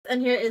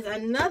and here is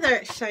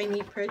another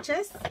shiny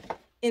purchase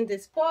in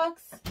this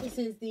box. This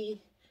is the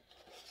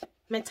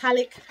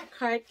metallic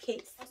card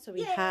case. So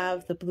we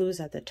have the blues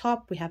at the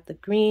top, we have the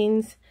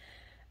greens,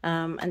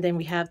 and then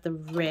we have the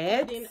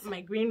red.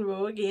 My green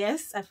rogue,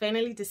 yes, I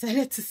finally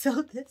decided to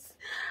sell this.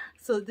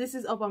 So this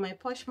is up on my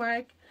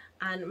Poshmark,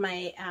 and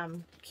my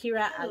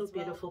Kira as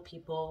beautiful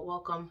people.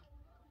 Welcome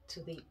to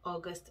the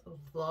August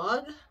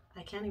vlog.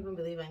 I can't even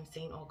believe I'm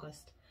saying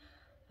August.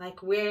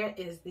 Like, where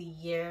is the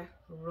year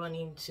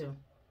running to?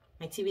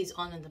 My TV is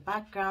on in the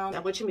background.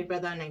 I'm watching Big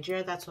Brother in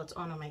Nigeria. That's what's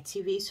on my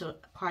TV, so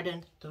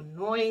pardon the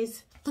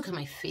noise. Look at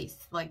my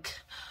face. Like,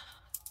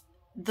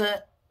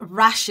 the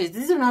rashes.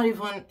 This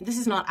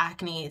is not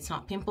acne. It's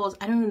not pimples.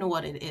 I don't even know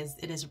what it is.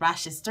 It is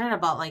rashes. It started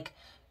about like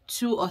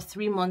 2 or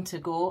 3 months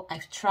ago.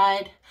 I've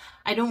tried.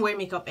 I don't wear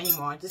makeup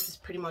anymore. This is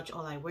pretty much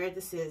all I wear.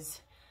 This is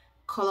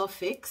Color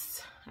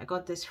Fix. I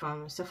got this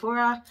from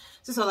Sephora.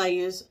 This is all I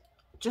use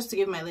just to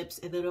give my lips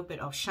a little bit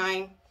of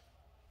shine.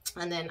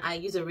 And then I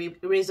use a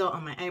razor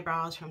on my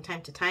eyebrows from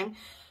time to time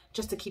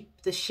just to keep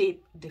the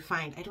shape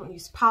defined. I don't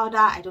use powder.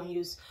 I don't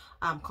use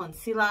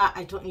concealer.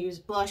 I don't use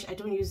blush. I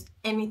don't use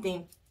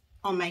anything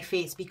on my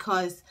face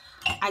because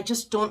I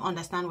just don't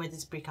understand where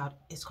this breakout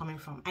is coming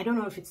from. I don't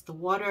know if it's the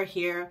water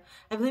here.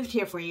 I've lived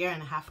here for a 1.5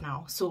 years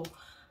now. So,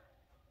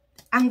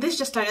 and this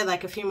just started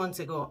like a few months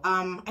ago.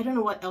 I don't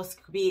know what else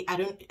it could be.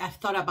 I've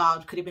thought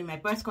about, could it be my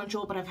birth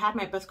control? But I've had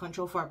my birth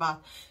control for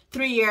about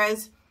 3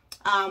 years.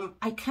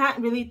 I can't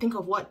really think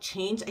of what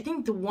changed. I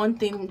think the one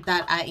thing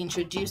that I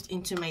introduced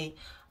into my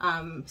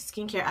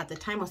skincare at the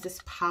time was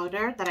this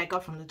powder that I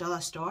got from the dollar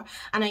store,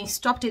 and I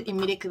stopped it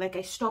immediately. Like,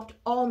 I stopped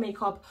all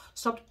makeup,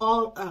 stopped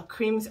all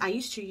creams. I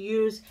used to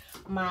use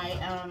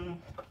my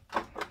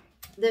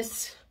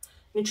this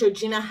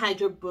Neutrogena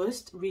Hydro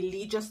Boost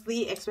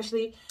religiously,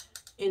 especially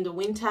in the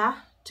winter,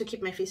 to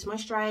keep my face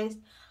moisturized.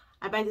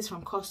 I buy this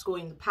from Costco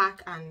in the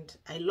pack and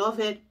I love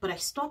it, but I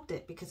stopped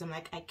it because I'm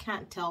like, I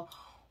can't tell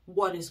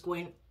what is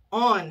going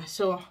on.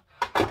 So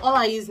all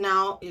I use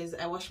now is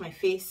I wash my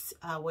face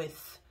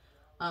with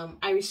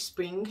Irish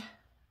Spring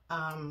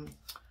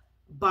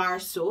bar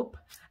soap,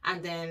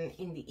 and then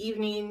in the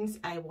evenings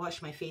I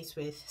wash my face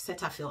with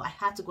Cetaphil. I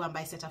had to go and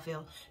buy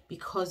Cetaphil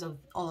because of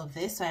all of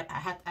this, so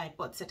I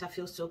bought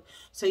Cetaphil soap.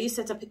 So I use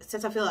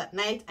Cetaphil at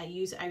night, I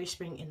use Irish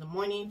Spring in the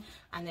morning,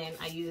 and then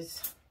I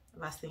use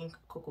Vaseline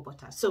cocoa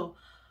butter, so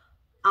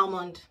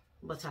almond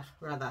butter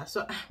rather.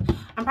 So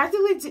I'm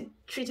practically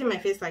treating my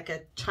face like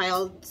a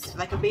child's,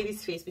 like a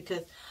baby's face,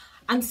 because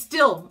I'm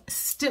still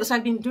so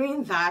I've been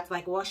doing that,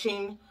 like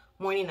washing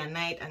morning and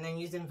night, and then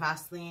using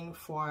Vaseline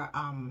for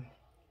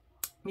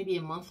maybe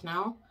a month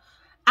now,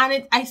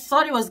 and I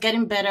thought it was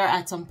getting better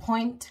at some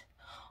point.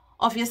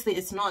 Obviously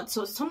it's not.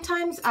 So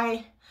sometimes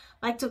I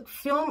like to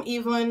film,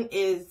 even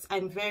is I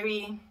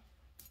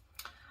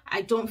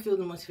don't feel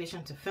the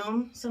motivation to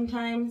film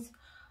sometimes,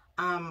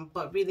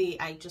 but really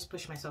I just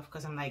push myself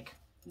because I'm like,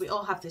 we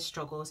all have these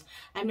struggles.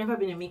 I've never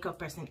been a makeup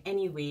person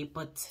anyway,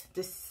 but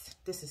this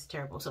is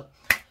terrible. So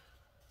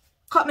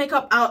cut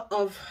makeup out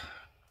of,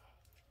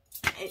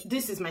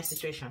 this is my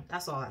situation.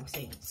 That's all I'm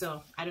saying.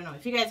 So I don't know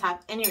if you guys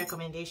have any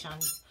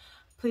recommendations,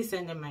 please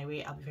send them my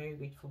way. I'll be very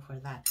grateful for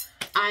that.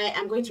 I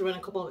am going to run a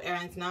couple of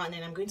errands now, and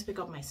then I'm going to pick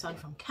up my son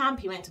from camp.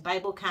 He went to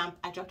Bible camp.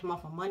 I dropped him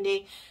off on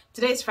Monday.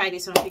 Today's Friday,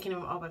 so I'm picking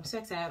him up. I'm so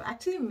excited. I've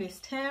actually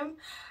missed him.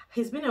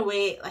 He's been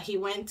away. Like, he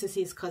went to see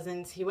his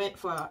cousins. He went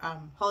for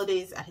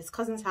holidays at his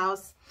cousin's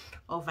house,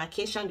 or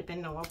vacation,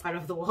 depending on what part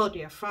of the world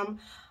you're from,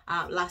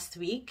 last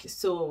week.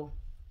 So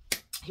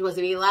he was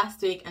away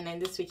last week, and then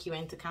this week he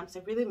went to camp.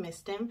 So I really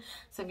missed him.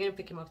 So I'm going to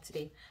pick him up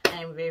today.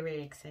 I'm very,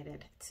 very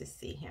excited to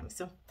see him.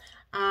 So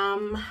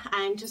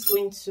I'm just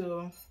going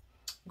to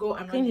go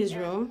and clean his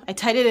room. I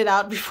tidied it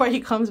out before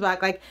he comes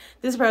back. Like,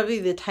 this is probably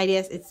the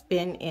tidiest it's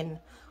been in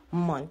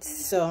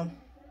months. So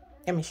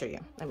let me show you.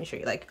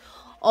 Like,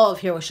 all of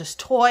here was just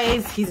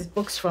toys, his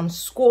books from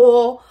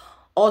school,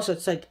 also.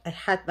 It's like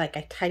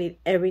I tidied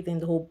everything,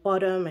 the whole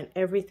bottom and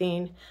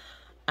everything,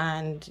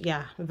 and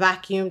yeah,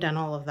 vacuumed and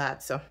all of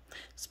that. So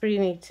it's pretty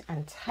neat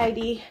and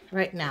tidy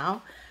right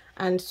now.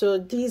 And so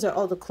these are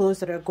all the clothes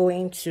that are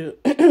going to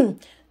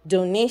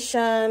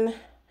donation,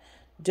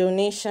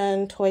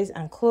 toys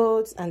and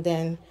clothes, and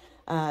then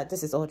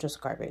this is all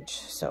just garbage.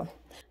 So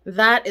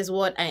that is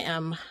what I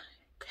am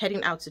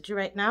heading out to do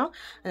right now,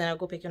 and then I'll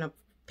go pick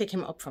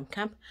him up from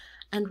camp,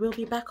 and we'll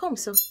be back home.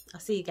 So I'll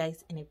see you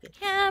guys in a bit.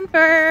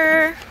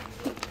 Camper,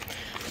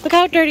 look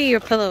how dirty your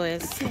pillow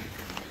is.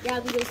 Yeah,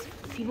 because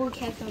people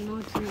kept on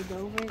knocking it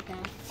over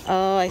that.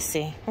 Oh, I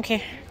see.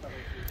 Okay,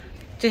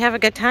 do you have a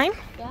good time?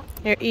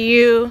 Yeah.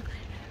 You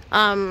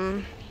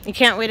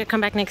can't wait to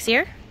come back next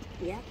year?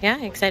 Yeah.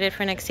 Yeah, excited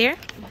for next year?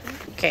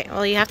 Okay,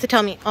 well, you have to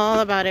tell me all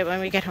about it when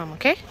we get home,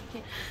 okay?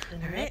 The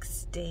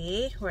next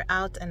day, we're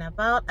out and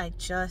about. I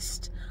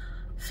just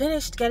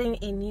finished getting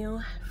a new,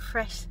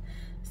 fresh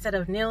set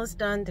of nails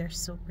done. They're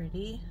so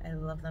pretty. I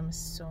love them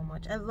so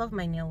much. I love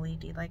my nail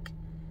lady. Like,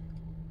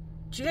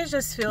 do you guys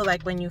just feel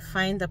like when you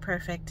find the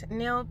perfect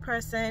nail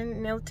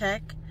person, nail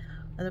tech,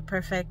 or the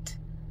perfect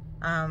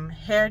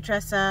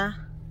hairdresser,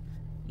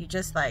 you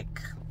just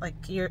like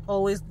you're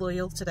always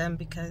loyal to them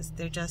because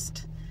they're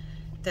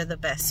the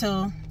best.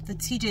 So the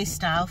TJ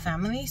Style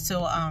family,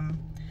 so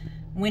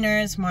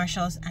Winners,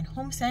 Marshalls, and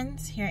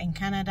HomeSense here in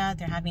Canada,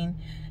 they're having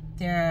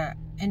their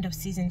end of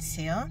season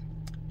sale.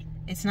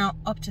 It's now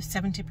up to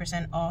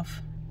 70%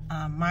 off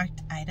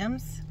marked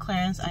items,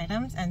 clearance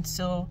items. And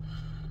so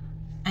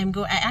I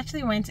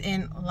actually went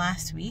in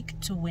last week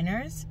to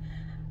Winners.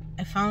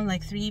 I found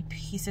like 3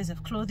 pieces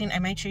of clothing. I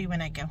might show you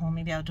when I get home.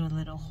 Maybe I'll do a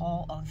little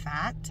haul of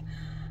that.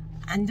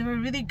 And they were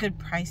really good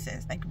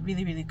prices, like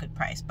really, really good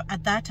price. But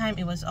at that time,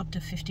 it was up to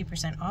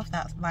 50% off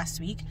that last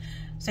week.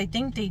 So I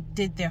think they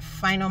did their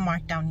final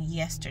markdown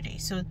yesterday.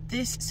 So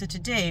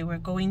today we're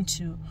going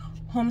to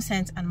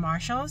HomeSense and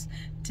Marshalls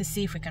to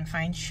see if we can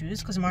find shoes,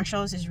 because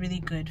Marshalls is really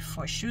good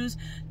for shoes.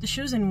 The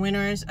shoes in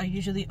Winners are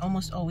usually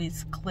almost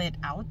always cleared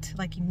out,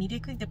 like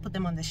immediately they put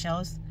them on the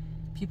shelves,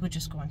 people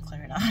just go and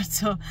clear it out.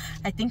 So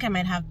I think I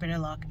might have better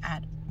luck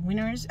at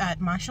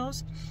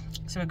Marshalls.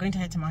 So we're going to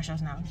head to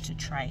Marshalls now to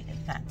try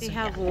that. They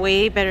have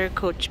way better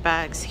Coach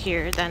bags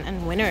here than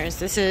in Winners.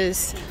 This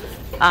is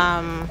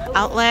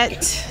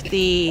Outlet.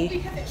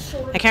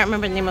 I can't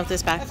remember the name of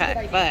this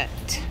backpack, but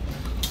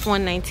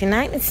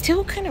 $1.99. It's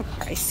still kind of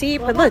pricey,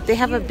 but look, they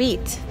have a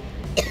beat.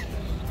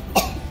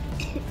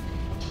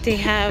 I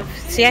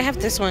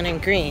have this one in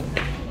green,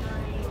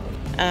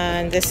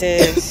 and this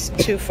is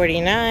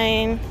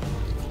 $2.49.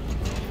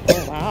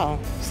 Oh wow,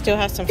 still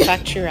has some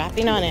factory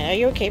wrapping on it. Are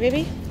you okay,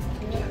 baby?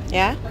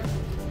 Yeah,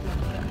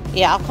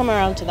 I'll come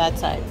around to that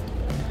side.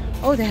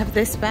 Oh, they have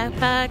this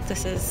backpack.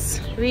 This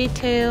is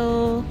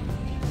retail,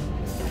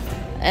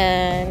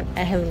 and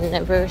I have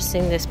never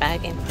seen this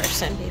bag in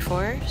person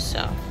before,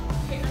 so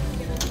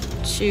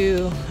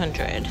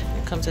 $200.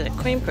 It comes with a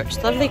cream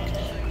purse. Lovely,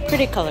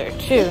 pretty color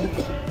too.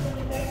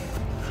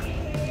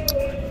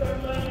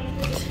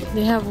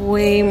 They have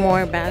way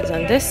more bags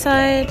on this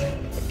side.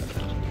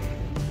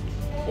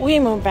 Way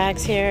more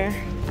bags here.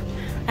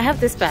 I have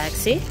this bag,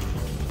 see?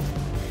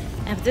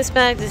 I have this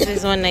bag. This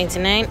is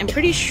 $1.99. I'm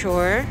pretty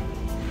sure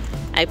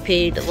I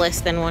paid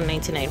less than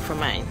 $1.99 for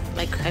mine.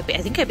 Like I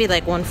think I paid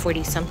like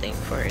 $1.40 something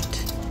for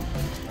it.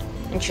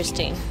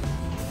 Interesting.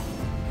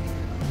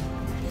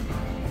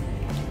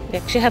 We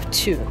actually have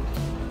 2.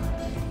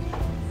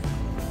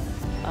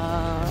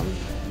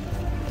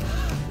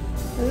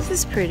 This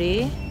is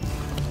pretty.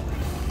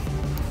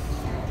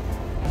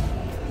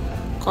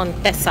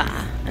 Contessa,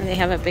 and they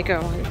have a bigger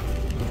one.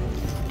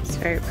 It's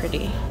very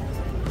pretty.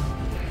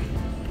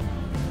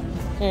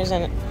 Here's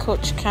a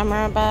Coach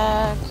camera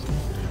bag.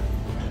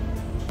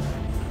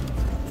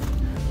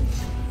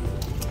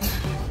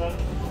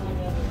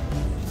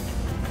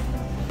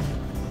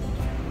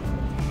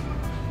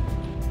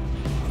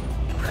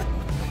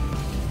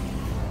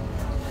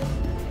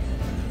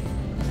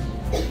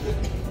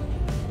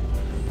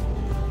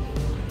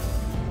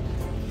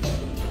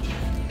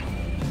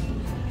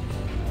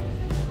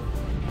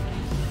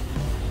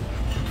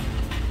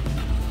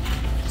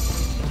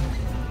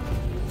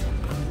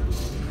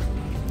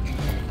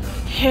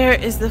 Here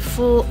is the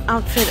full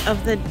outfit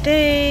of the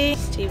day.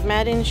 Steve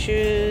Madden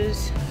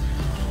shoes,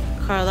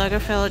 Karl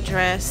Lagerfeld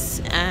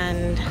dress,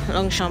 and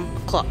Longchamp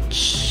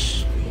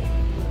clutch.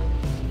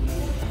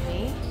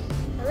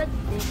 I like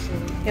this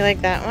one. You like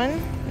that one?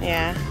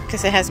 Yeah,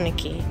 because it has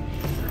Mickey.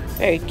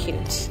 Very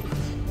cute.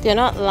 They're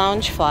not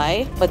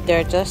Loungefly, but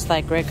they're just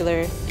like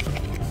regular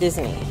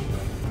Disney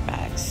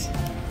bags.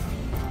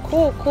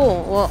 Cool,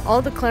 cool. Well,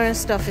 all the clearance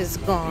stuff is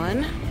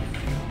gone,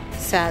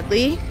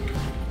 sadly.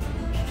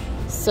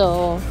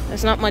 So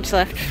there's not much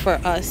left for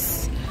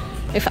us.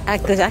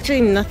 There's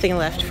actually nothing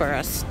left for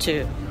us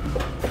to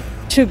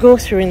go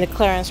through in the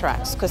clearance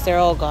racks because they're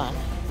all gone.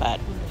 But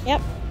yep,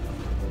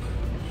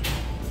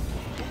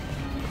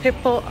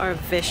 people are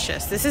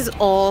vicious. This is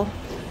all,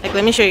 like,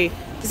 let me show you.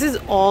 This is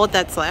all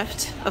that's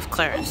left of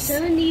clearance.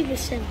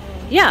 70% off.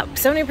 Yeah,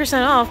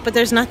 70% off, but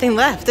there's nothing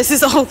left. This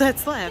is all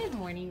that's left. Good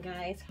morning,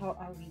 guys. How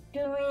are we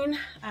doing?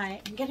 I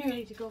am getting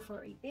ready to go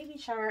for a baby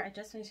shower. I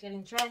just finished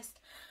getting dressed.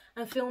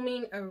 I'm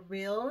filming a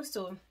reel,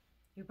 so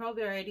you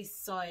probably already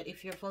saw it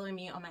if you're following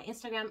me on my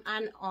Instagram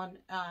and on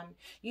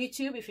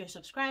YouTube if you're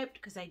subscribed,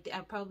 because I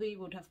probably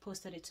would have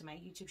posted it to my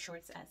YouTube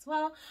shorts as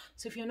well.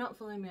 So if you're not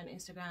following me on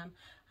Instagram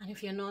and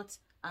if you're not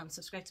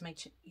subscribed to my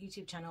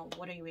YouTube channel,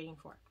 what are you waiting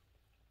for?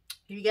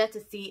 You get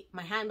to see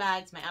my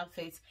handbags, my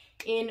outfits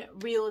in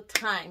real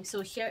time.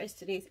 So here is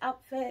today's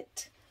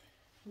outfit.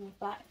 Move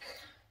back.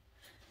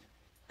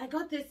 I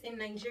got this in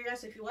Nigeria,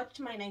 so if you watched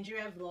my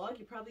Nigeria vlog,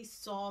 you probably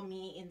saw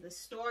me in the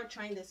store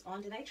trying this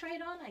on. Did I try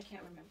it on? I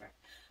can't remember.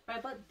 But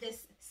I bought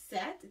this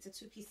set. It's a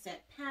 2-piece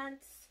set.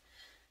 Pants.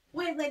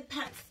 Wide leg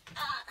pants.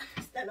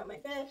 Stand on my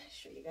bed.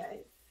 Show you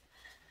guys.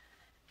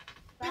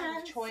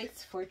 Pants.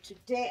 Choice for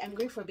today. I'm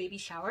going for a baby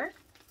shower.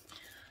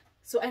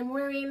 So I'm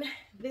wearing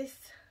this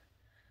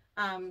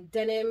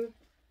denim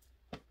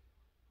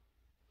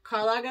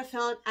Karl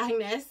Lagerfeld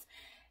Agnes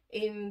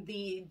in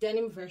the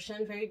denim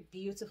version. Very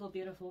beautiful,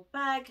 beautiful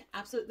bag.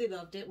 Absolutely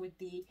loved it with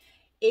the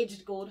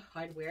aged gold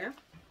hardware.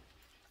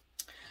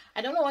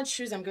 I don't know what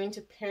shoes I'm going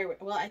to pair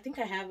with. Well, I think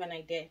I have an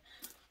idea.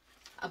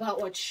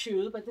 about what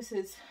shoe, but this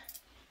is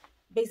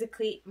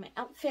basically my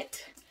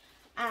outfit.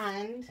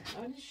 And I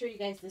want to show you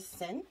guys this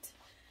scent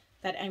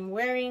that I'm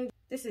wearing.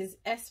 This is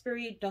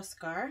Esprit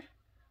d'Oscar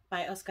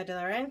by Oscar de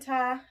la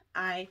Renta.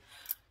 I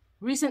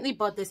recently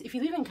bought this. If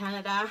you live in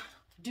Canada,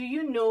 do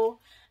you know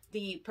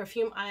the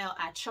perfume aisle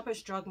at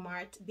Shoppers Drug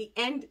Mart, the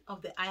end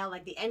of the aisle,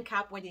 like the end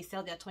cap where they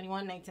sell their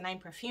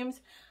 $21.99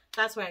 perfumes?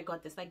 That's where I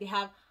got this. Like, they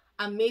have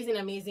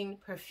amazing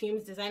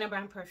perfumes, designer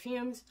brand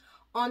perfumes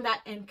on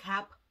that end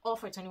cap, all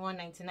for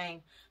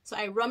 $21.99. So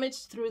I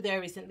rummaged through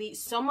there recently.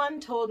 Someone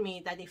told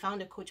me that they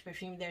found a Coach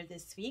perfume there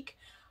this week,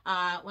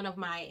 one of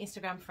my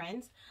Instagram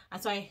friends,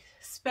 and so I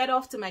sped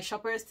off to my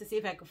Shoppers to see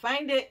if I could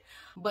find it,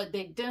 but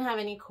they didn't have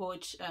any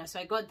Coach, so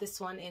I got this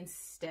one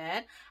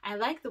instead. I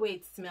like the way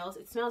it smells.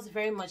 It smells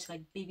very much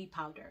like baby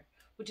powder,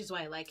 which is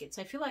why I like it.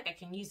 So I feel like I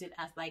can use it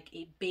as like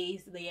a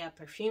base layer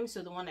perfume.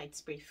 So the one I'd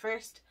spray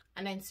first,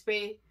 and then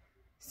spray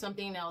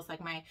something else, like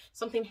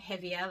something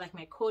heavier, like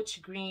my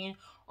Coach Green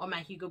or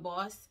my Hugo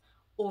Boss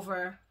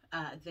over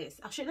this.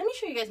 Let me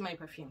show you guys my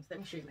perfumes. Let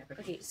me show you my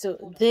perfumes. Okay,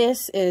 so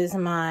this is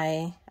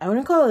my, I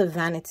wouldn't call it a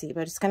vanity,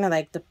 but it's kind of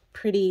like the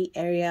pretty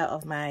area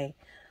of my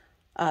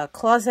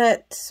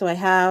closet. So I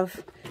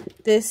have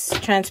this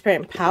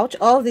transparent pouch.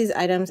 All of these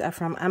items are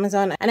from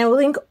Amazon, and I will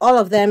link all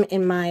of them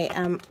in my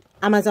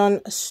Amazon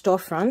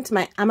storefront.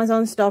 My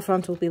Amazon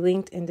storefront will be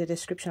linked in the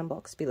description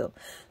box below.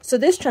 So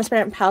this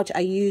transparent pouch I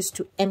use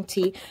to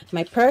empty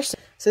my purse.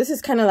 So this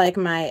is kind of like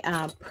my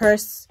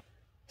purse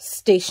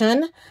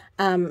station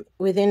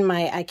within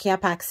my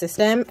IKEA pack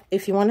system.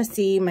 If you want to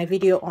see my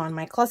video on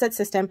my closet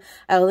system,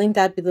 I will link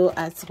that below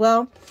as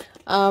well.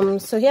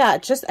 So yeah,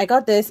 I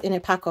got this in a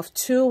pack of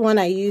 2. One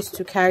I use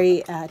to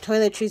carry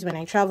toiletries when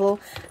I travel,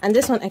 and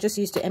this one I just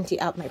use to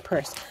empty out my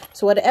purse.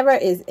 So whatever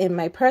is in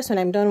my purse, when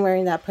I'm done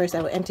wearing that purse,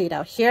 I will empty it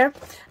out here,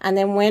 and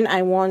then when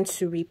I want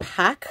to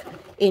repack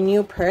a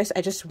new purse,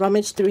 I just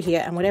rummage through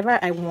here, and whatever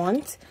I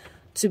want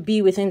to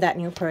be within that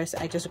new purse,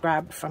 I just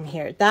grab from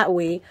here. That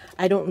way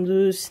I don't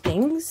lose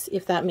things,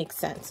 if that makes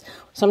sense.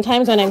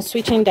 Sometimes when I'm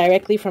switching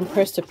directly from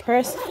purse to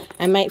purse,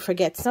 I might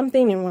forget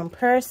something in one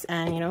purse,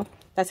 and you know,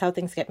 that's how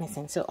things get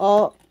missing. So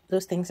all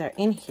those things are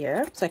in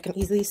here, so I can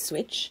easily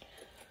switch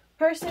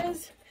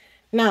purses.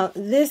 Now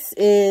this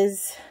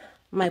is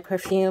my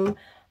perfume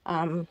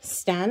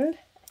stand.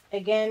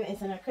 Again,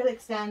 it's an acrylic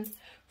stand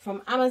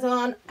from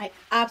Amazon. I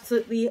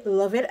absolutely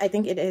love it. I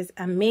think it is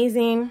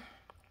amazing.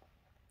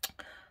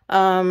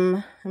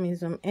 Let me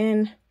zoom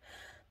in.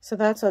 So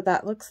that's what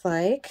that looks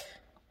like.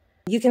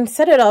 You can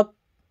set it up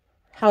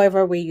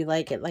however way you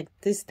like it. Like,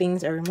 these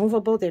things are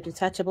removable, they're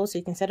detachable, so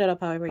you can set it up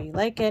however you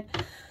like it.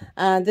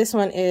 This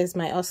one is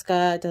my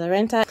Oscar de la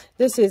Renta.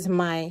 This is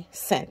my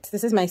scent.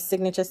 This is my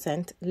signature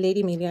scent,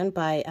 Lady Million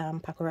by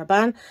Paco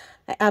Rabanne.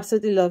 I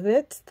absolutely love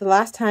it. The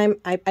last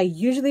time I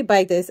usually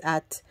buy this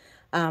at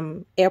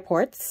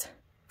airports.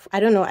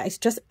 I don't know, I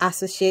just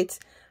associate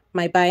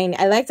my buying.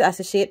 I like to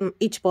associate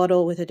each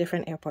bottle with a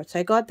different airport. So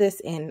I got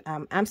this in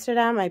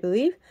Amsterdam, I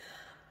believe.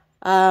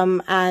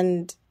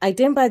 And I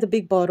didn't buy the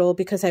big bottle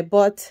because I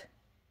bought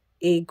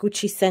a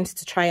Gucci scent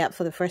to try out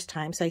for the first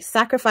time. So I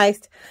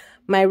sacrificed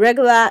my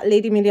regular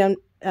Lady Million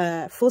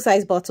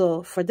full-size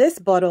bottle for this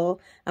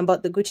bottle and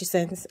bought the Gucci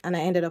scents, and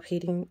I ended up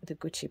hating the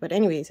Gucci. But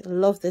anyways, I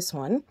love this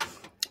one.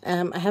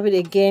 I have it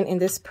again in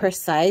this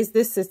purse size.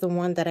 This is the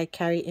one that I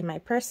carry in my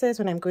purses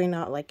when I'm going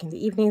out, like in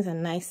the evenings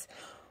and nice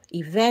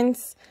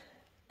events.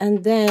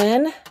 And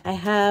then I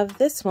have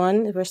this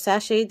one,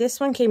 Versace. This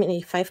one came in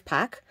a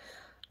 5-pack.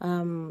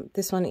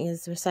 This one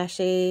is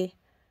Versace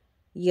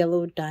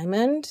Yellow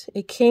Diamond.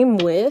 It came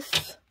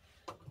with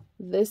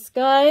this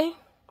guy,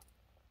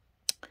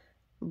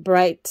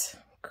 Bright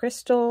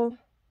Crystal.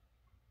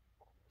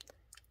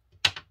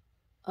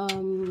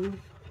 It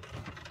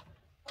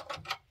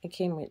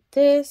came with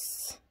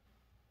this.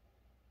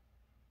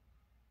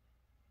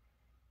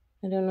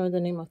 I don't know the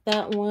name of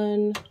that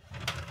one.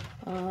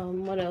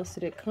 What else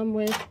did it come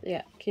with? Yeah,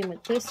 it came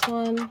with this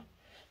one.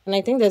 And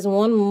I think there's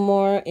one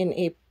more in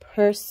a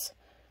purse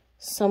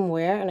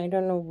somewhere, and I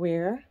don't know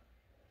where.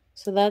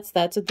 So that's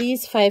that. So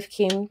these 5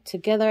 came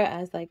together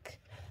as like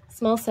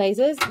small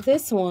sizes.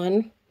 This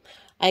one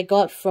I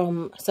got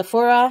from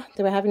Sephora.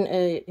 They were having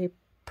a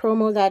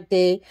promo that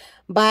day.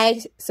 Buy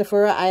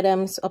Sephora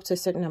items up to a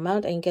certain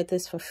amount and get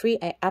this for free.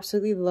 I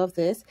absolutely love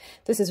this.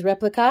 This is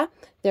Replica.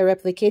 They're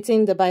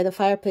replicating the By the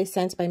Fireplace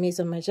scent by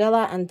Maison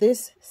Margiela, and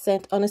this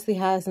scent honestly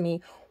has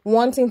me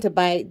wanting to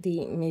buy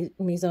the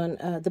Maison,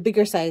 the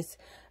bigger size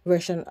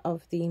version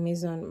of the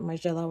Maison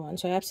Margiela one.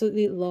 So I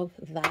absolutely love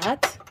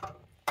that.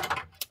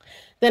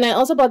 Then I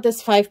also bought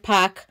this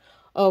 5-pack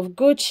of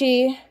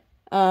Gucci.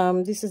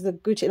 This is the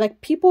Gucci.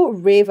 Like, people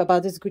rave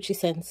about this Gucci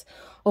scents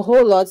a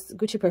whole lot,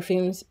 Gucci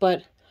perfumes,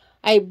 but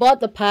I bought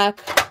the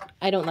pack.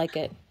 I don't like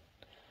it.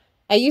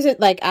 I use it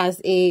like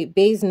as a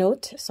base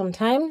note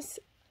sometimes,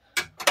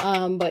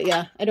 but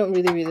yeah, I don't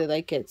really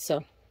like it.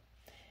 So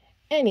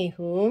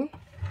anywho,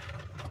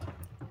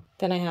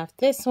 then I have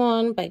this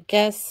one by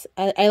Guess.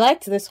 I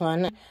liked this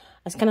one.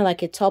 It's kind of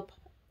like a top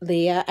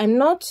layer. I'm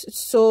not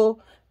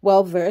so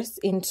well versed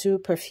into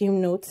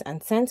perfume notes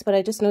and scents, but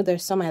I just know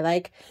there's some I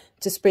like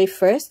to spray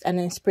first and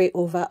then spray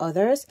over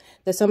others.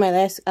 There's some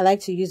I like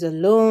to use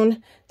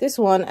alone. This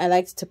one I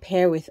like to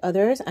pair with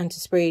others and to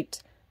spray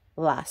it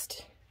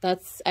last.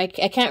 That's I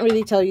can't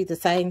really tell you the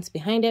science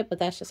behind it, but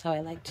that's just how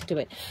I like to do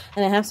it.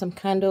 And I have some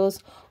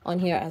candles on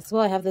here as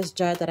well. I have this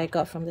jar that I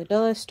got from the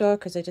dollar store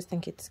because I just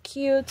think it's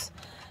cute.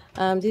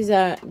 These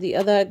are the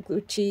other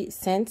Gucci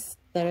scents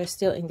that are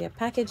still in their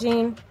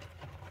packaging.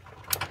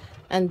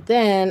 And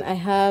then I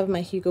have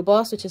my Hugo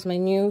Boss, which is my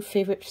new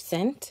favorite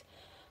scent.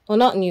 Well,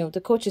 not new,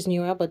 the Coach is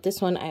newer, but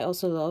this one I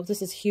also love.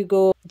 This is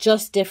Hugo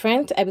Just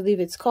Different, I believe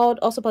it's called.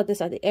 Also bought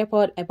this at the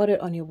airport. I bought it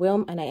on a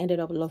whim and I ended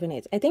up loving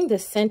it. I think the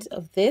scent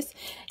of this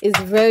is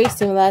very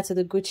similar to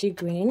the Gucci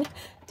Green.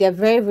 They have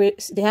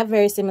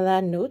very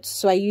similar notes,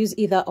 so I use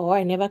either or.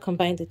 I never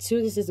combine the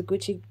two. This is the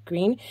Gucci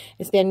Green.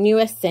 It's their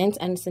newest scent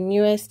and it's the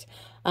newest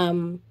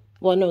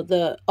well, no,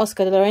 the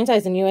Oscar de la Renta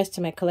is the newest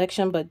to my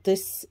collection, but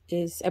this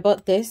is, I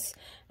bought this,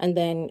 and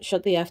then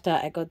shortly after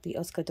I got the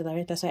Oscar de la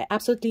Renta. So I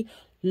absolutely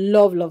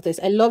love this.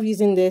 I love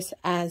using this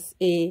as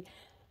a,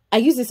 I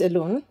use this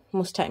alone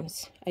most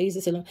times. I use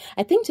this alone.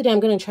 I think today I'm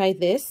going to try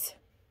this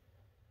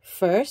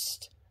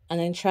first,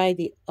 and then try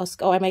the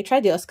Oscar, or I might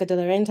try the Oscar de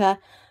la Renta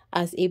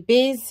as a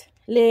base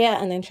layer,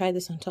 and then try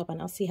this on top,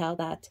 and I'll see how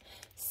that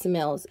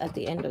smells at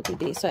the end of the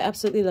day. So I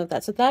absolutely love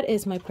that. So that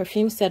is my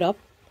perfume setup.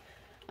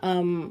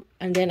 And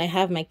then I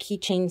have my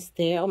keychains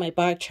there, all my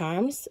bar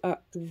charms are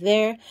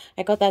there.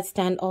 I got that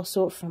stand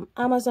also from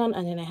Amazon,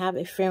 and then I have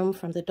a frame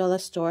from the dollar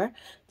store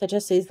that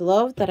just says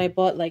love that I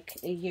bought like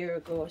a year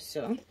ago or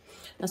so.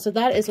 And so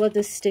that is what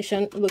this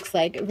station looks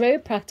like. Very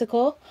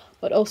practical,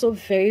 but also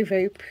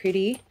very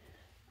pretty,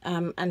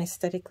 and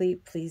aesthetically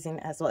pleasing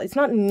as well. It's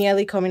not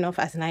nearly coming off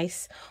as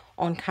nice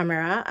on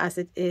camera as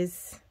it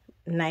is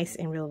nice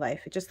in real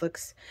life. It just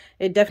looks,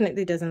 it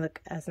definitely doesn't look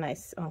as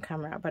nice on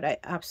camera, but I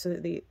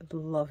absolutely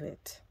love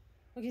it.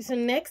 Okay, so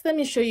next let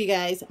me show you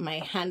guys my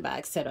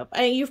handbag setup.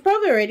 You've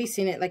probably already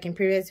seen it like in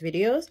previous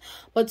videos,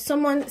 but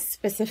someone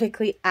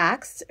specifically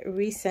asked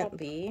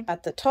recently.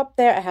 At the top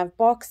there I have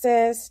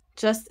boxes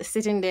just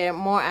sitting there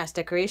more as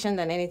decoration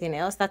than anything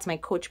else. That's my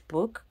Coach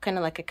book, kind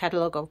of like a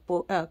catalog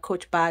of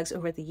Coach bags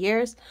over the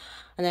years.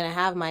 And then I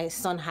have my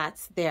sun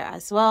hats there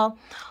as well.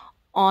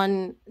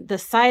 On the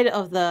side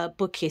of the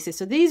bookcases,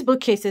 so these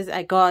bookcases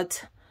I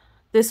got,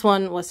 this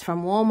one was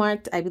from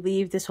Walmart, I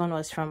believe this one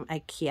was from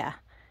IKEA.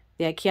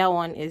 The IKEA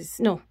one is,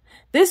 no,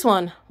 this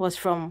one was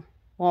from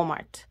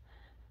Walmart,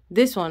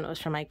 this one was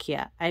from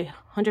IKEA. I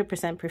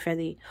 100% prefer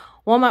the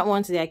Walmart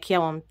one to the IKEA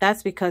one.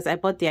 That's because I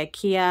bought the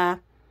IKEA,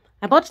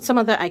 I bought some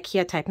other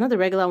IKEA type, not the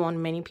regular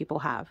one many people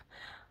have,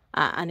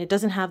 and it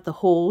doesn't have the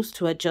holes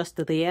to adjust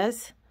the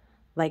layers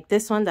like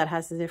this one that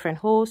has the different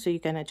holes so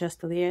you can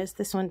adjust the layers.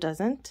 This one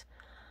doesn't.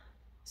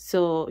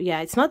 So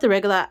yeah, it's not the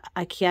regular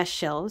IKEA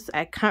shelves.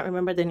 I can't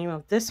remember the name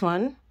of this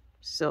one,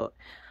 so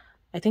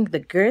I think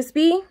the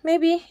Gersby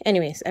maybe.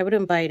 Anyways, I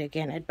wouldn't buy it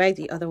again. I'd buy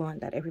the other one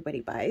that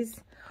everybody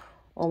buys,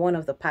 or one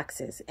of the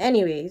Paxes.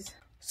 Anyways,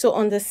 so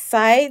on the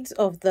sides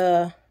of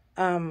the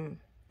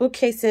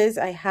bookcases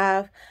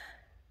I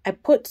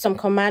put some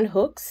command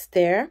hooks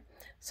there.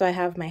 So I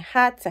have my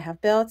hats, I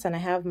have belts, and I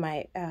have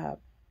my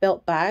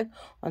belt bag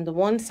on the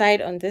one side.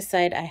 On this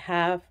side I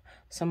have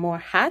some more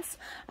hats.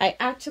 I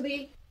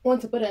actually want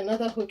to put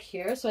another hook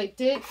here, so I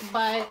did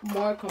buy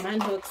more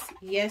command hooks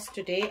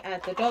yesterday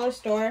at the dollar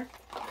store,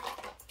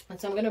 and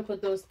so I'm going to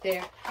put those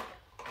there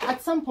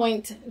at some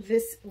point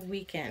this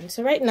weekend.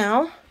 So right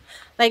now,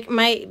 like,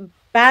 my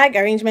bag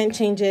arrangement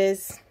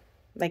changes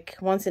like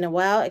once in a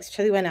while,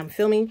 especially when I'm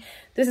filming.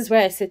 This is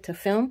where I sit to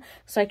film,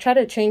 so I try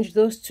to change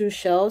those two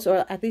shelves,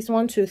 or at least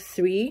 1, 2,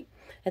 3.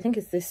 I think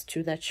it's this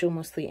two that show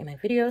mostly in my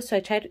videos, so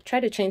I try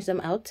to change them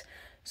out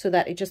so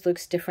that it just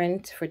looks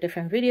different for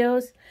different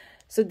videos.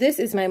 So this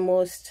is my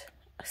most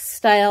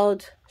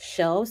styled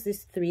shelves,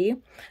 these 3.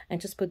 I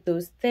just put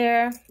those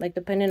there, like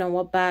depending on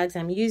what bags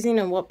I'm using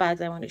and what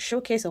bags I want to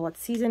showcase or what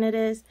season it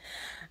is.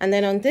 And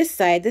then on this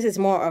side, this is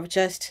more of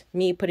just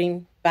me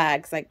putting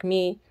bags, like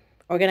me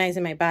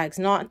organizing my bags,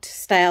 not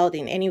styled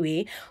in any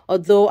way,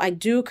 although I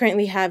do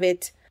currently have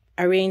it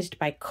arranged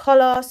by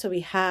color. So we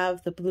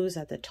have the blues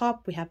at the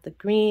top, we have the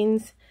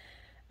greens,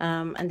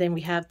 and then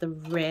we have the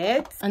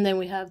reds, and then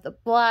we have the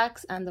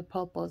blacks and the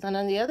purples. And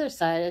on the other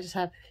side, I just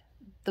have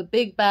the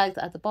big bags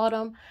at the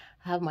bottom.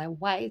 I have my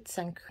whites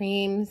and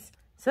creams.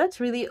 So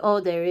that's really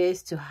all there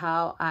is to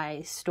how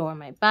I store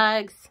my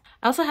bags.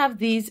 I also have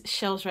these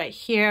shelves right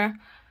here.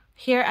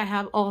 Here I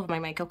have all of my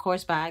Michael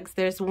Kors bags.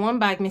 There's one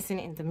bag missing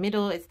in the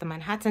middle. It's the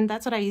Manhattan.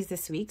 That's what I used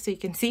this week. So you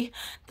can see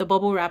the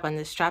bubble wrap and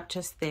the strap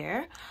just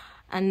there.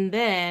 And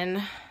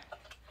then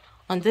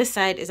on this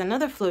side is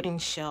another floating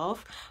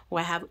shelf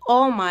where I have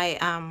all my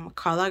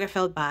Karl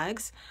Lagerfeld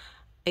bags.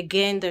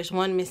 Again, there's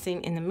one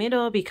missing in the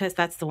middle because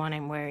that's the one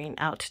I'm wearing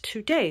out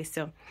today.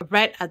 So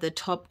right at the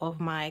top of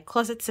my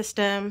closet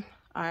system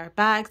are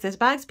bags. There's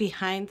bags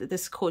behind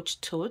this Coach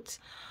tote,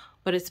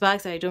 but it's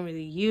bags that I don't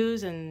really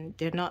use, and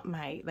they're not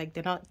my, like,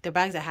 they're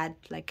bags I had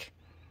like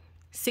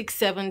 6,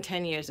 7,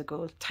 10 years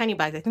ago. Tiny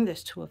bags. I think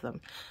there's 2 of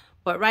them.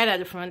 But right at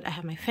the front, I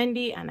have my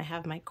Fendi and I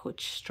have my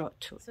Coach straw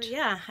tote. So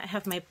yeah, I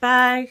have my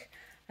bag,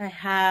 I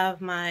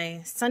have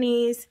my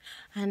sunnies,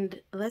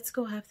 and let's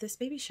go have this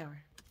baby shower.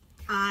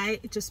 I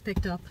just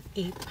picked up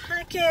a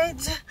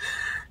package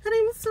and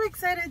I'm so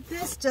excited.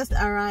 This just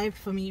arrived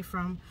for me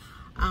from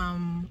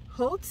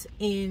Holt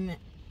in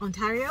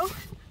Ontario.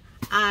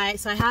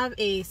 So I have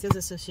a sales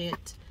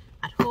associate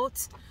at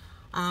Holt.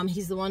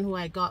 He's the one who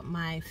I got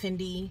my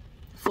Fendi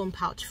foam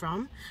pouch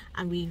from,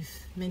 and we've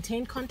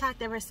maintained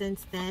contact ever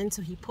since then.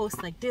 So he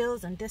posts like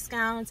deals and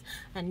discounts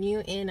and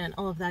new in and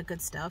all of that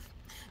good stuff.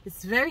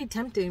 It's very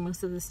tempting,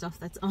 most of the stuff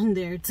that's on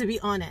there, to be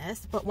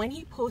honest, but when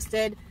he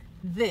posted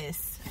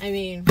this, I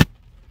mean,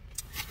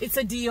 it's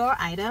a Dior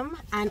item,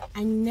 and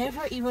I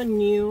never even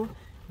knew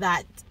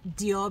that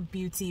Dior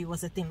beauty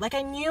was a thing. Like,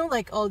 I knew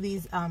like all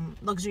these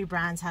luxury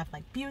brands have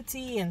like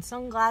beauty and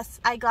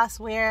eyeglass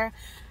wear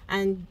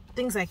and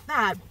things like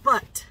that,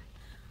 but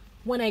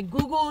when I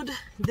googled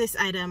this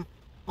item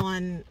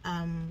on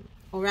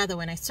or rather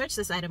when I searched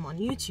this item on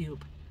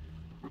YouTube,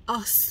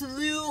 a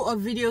slew of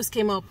videos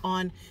came up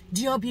on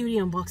Dior beauty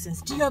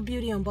unboxings, Dior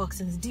beauty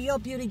unboxings,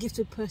 Dior beauty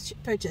gifted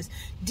purchase,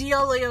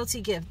 Dior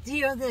loyalty gift,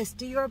 Dior this,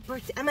 Dior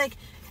birthday. I'm like,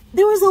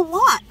 there was a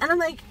lot, and I'm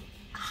like,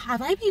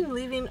 have I been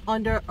living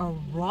under a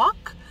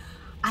rock?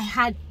 I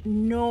had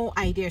no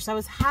idea. So I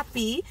was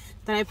happy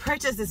that I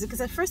purchased this,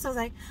 because at first I was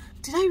like,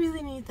 did I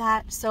really need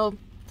that? So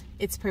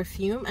it's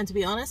perfume, and to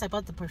be honest, I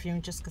bought the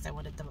perfume just because I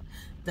wanted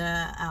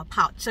the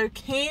pouch. So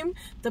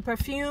the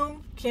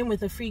perfume came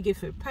with a free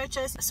gift with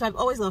purchase. So I've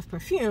always loved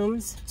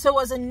perfumes, so it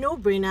was a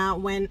no-brainer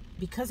when,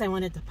 because I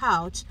wanted the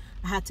pouch,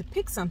 I had to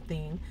pick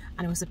something,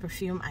 and it was a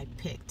perfume I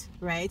picked,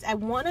 right? I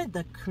wanted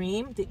the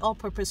cream, the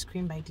all-purpose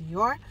cream by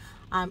Dior.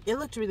 It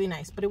looked really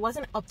nice, but it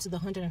wasn't up to the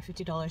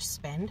 $150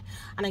 spend,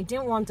 and I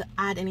didn't want to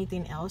add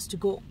anything else to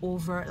go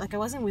over. Like, I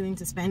wasn't willing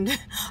to spend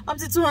up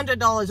to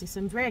 $200. So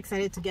I'm very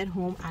excited to get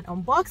home and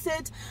unbox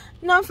it,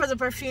 not for the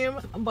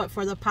perfume but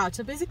for the pouch.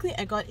 So basically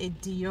I got a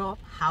Dior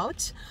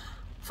pouch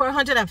for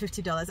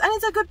 $150, and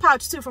it's a good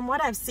pouch too. From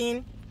what I've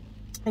seen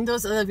in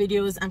those other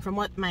videos and from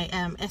what my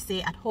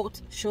essay at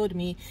Holt showed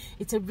me,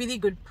 it's a really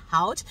good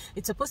pouch.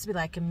 It's supposed to be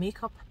like a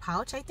makeup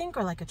pouch, I think,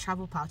 or like a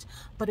travel pouch,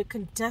 but it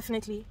could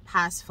definitely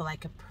pass for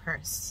like a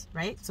purse,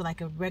 right? So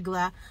like a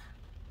regular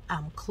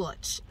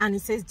clutch, and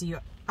it says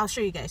Dior. I'll show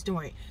you guys, don't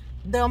worry.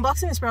 The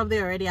unboxing is probably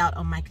already out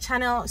on my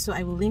channel, so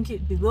I will link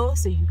it below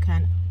so you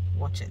can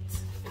watch it.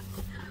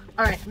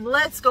 All right,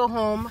 let's go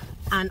home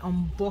and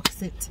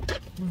unbox it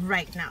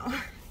right now.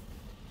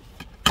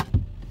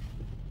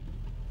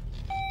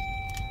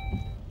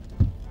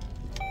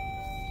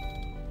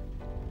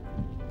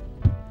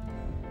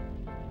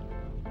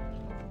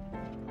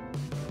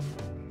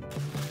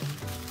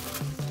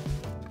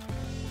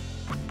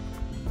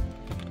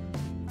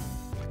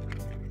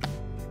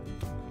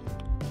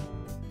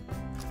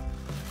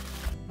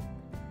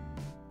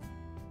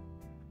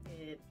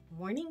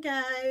 Morning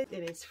guys,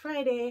 it is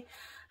Friday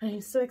and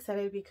I'm so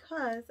excited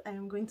because I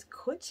am going to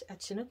Coach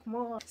at Chinook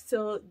Mall.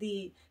 So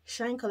the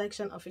Shine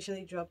collection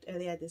officially dropped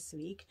earlier this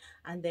week,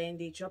 and then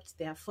they dropped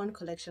their fun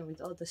collection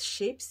with all the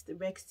shapes, the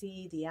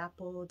Rexy, the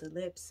apple, the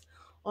lips,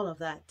 all of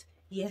that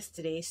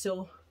yesterday.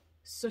 So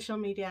social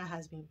media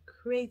has been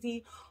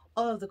crazy.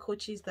 All of the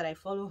coaches that I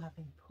follow have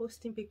been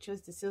posting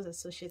pictures, the sales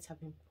associates have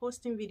been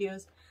posting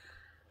videos,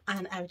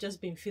 and I've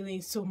just been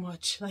feeling so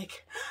much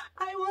like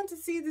I want to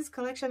see this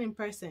collection in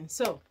person.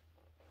 So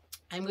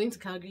I'm going to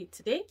Calgary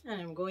today, and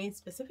I'm going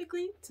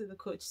specifically to the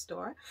Coach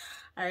store.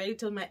 I already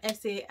told my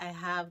essay I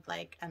have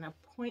like an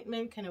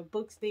appointment kind of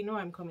booked. They know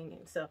I'm coming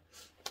in, so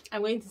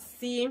I'm going to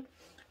see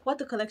what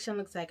the collection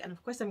looks like, and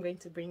of course I'm going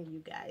to bring you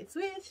guys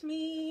with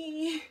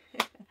me.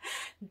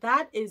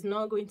 That is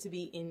not going to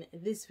be in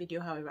this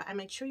video, however. I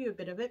might show you a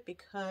bit of it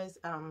because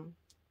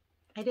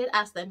I did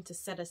ask them to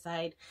set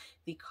aside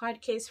the card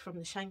case from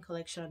the Shine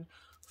collection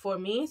for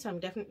me, so I'm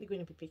definitely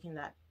going to be picking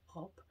that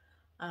up.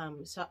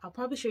 So I'll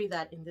probably show you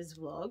that in this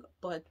vlog,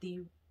 but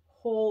the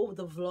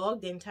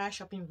entire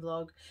shopping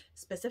vlog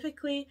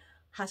specifically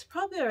has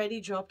probably already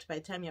dropped by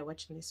the time you're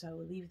watching this, so I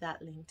will leave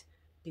that linked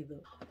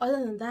below. Other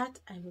than that,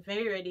 I'm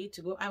very ready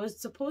to go. I was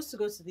supposed to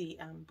go to the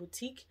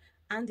boutique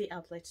and the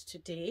outlet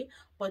today,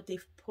 but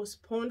they've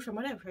postponed, from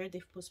what I've heard,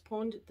 they've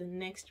postponed the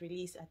next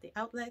release at the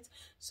outlet.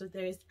 So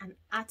there is an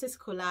artist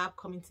collab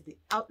coming to the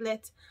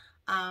outlet.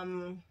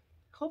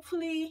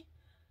 Hopefully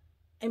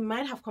it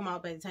might have come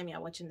out by the time you're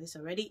watching this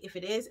already. If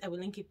it is, I will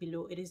link it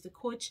below. It is the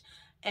Coach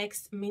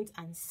X Mint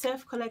and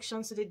Surf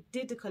collection. So they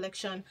did the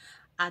collection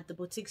at the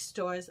boutique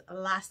stores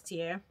last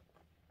year.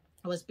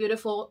 It was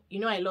beautiful.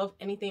 You know, I love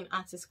anything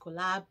artist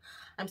collab.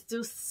 I'm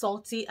still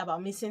salty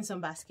about missing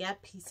some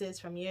Basquiat pieces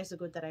from years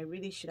ago that I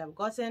really should have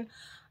gotten.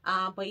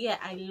 But yeah,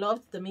 I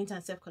loved the Mint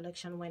and Surf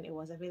collection when it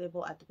was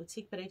available at the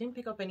boutique, but I didn't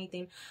pick up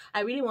anything.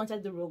 I really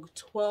wanted the Rogue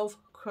 12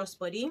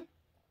 crossbody,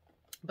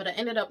 but I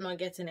ended up not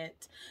getting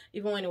it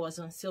even when it was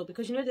on sale,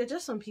 because you know, there are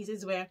just some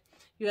pieces where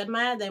you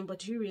admire them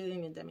but you really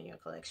need them in your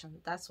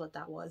collection. That's what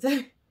that was.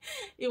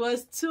 it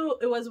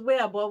was way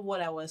above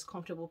what I was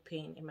comfortable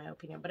paying, in my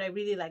opinion. But I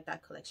really like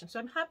that collection, so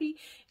I'm happy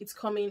it's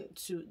coming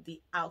to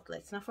the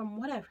outlets. Now, from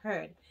what I've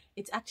heard,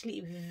 it's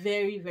actually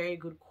very, very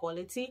good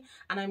quality,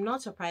 and I'm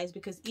not surprised,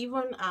 because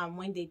even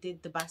when they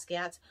did the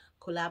Basquiat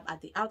collab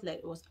at the outlet,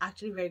 it was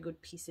actually very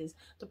good pieces.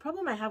 The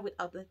problem I have with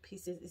outlet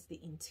pieces is the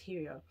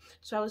interior.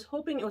 So I was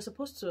hoping, it was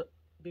supposed to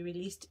be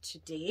released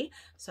today,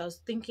 so I was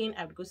thinking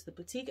I would go to the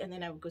boutique and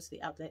then I would go to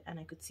the outlet and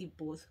I could see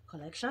both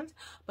collections,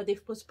 but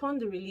they've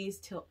postponed the release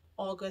till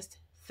August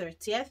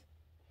 30th.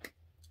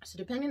 So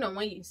depending on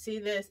when you see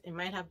this, it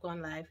might have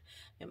gone live,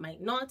 it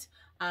might not.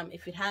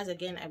 If it has,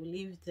 again, I will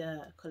leave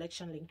the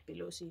collection linked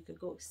below so you could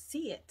go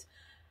see it.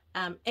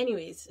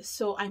 Anyways,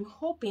 so I'm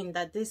hoping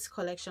that this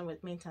collection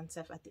with Mint and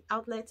Self at the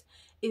outlet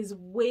is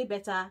way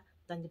better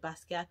than the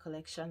Basquiat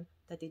collection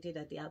that they did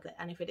at the outlet.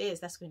 And if it is,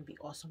 that's going to be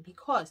awesome,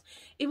 because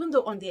even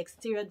though on the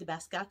exterior the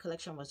Basquiat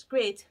collection was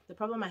great, the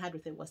problem I had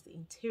with it was the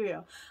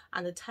interior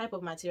and the type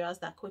of materials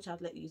that Coach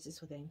Outlet uses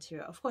for the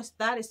interior. Of course,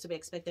 that is to be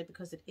expected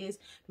because it is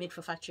made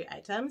for factory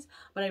items,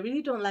 but I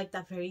really don't like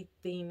that very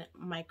thin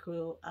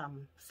micro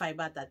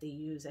fiber that they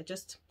use.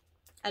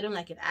 I don't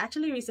like it. I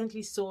actually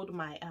recently sold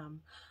my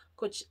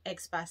Coach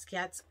X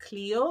Basquiat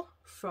Clio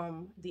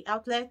from the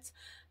outlet.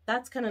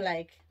 That's kind of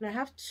like, and I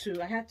had two,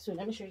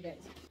 let me show you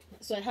guys.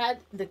 So I had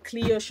the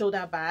Clio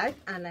shoulder bag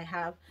and I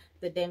have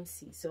the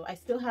Dempsey. So I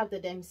still have the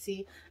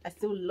Dempsey. I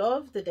still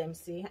love the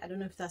Dempsey. I don't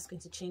know if that's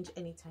going to change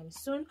anytime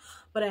soon,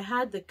 but I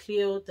had the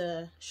Clio,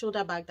 the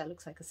shoulder bag that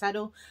looks like a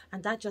saddle,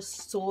 and that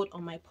just sold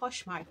on my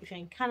Poshmark. If you're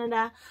in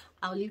Canada,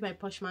 I'll leave my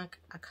Poshmark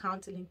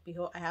account link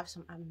below. I have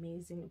some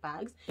amazing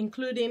bags,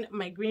 including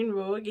my green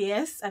Rogue.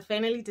 Yes, I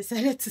finally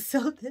decided to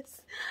sell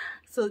this.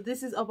 So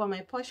this is up on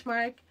my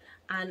Poshmark,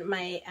 and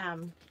my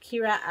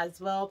Kira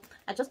as well.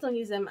 I just don't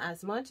use them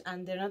as much,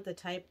 and they're not the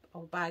type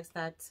of bags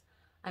that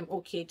I'm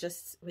okay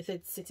just with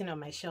it sitting on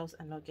my shelves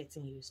and not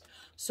getting used.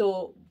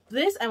 So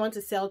this I want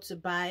to sell to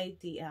buy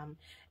the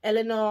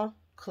Eleanor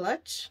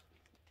clutch,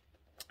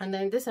 and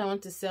then this I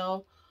want to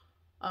sell.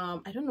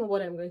 I don't know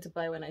what I'm going to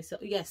buy when I sell.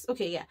 Yes,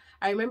 okay, yeah,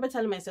 I remember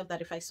telling myself that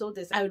if I sold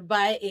this, I would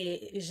buy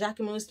a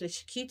Jacquemus Le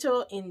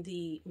Chiquito in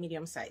the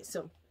medium size.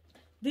 So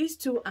these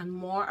two and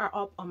more are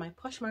up on my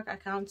Poshmark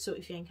account. So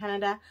if you're in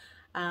Canada,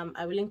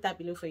 I will link that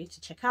below for you to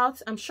check out.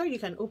 I'm sure you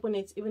can open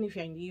it even if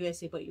you're in the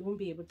USA, but you won't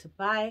be able to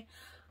buy.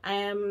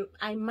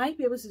 I might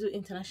be able to do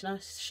international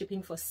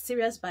shipping for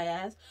serious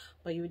buyers,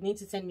 but you would need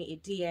to send me a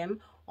DM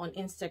on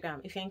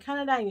Instagram. If you're in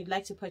Canada and you'd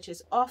like to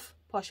purchase off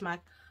Poshmark,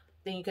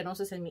 then you can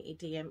also send me a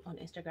DM on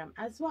Instagram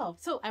as well.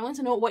 So I want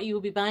to know what you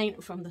will be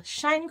buying from the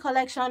Shine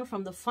collection,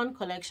 from the Fun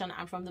collection,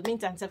 and from the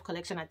Mint and Self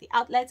collection at the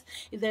outlet.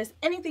 If there's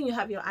anything you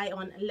have your eye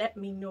on, let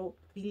me know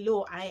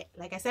below.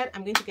 Like I said,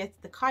 I'm going to get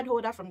the card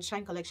holder from the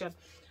Shine collection.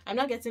 I'm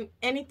not getting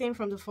anything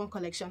from the Fun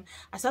collection.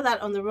 I saw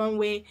that on the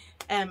runway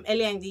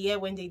earlier in the year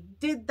when they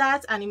did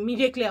that, and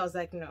immediately I was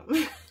like, no.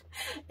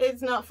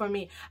 It's not for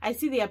me. I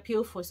see the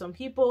appeal for some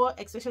people,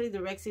 especially the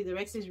Rexy. The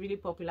Rexy is really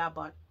popular,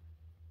 but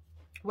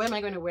where am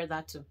I going to wear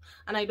that to?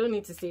 And I don't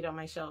need to see it on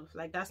my shelf.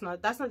 Like, that's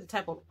not the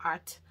type of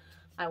art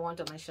I want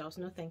on my shelves.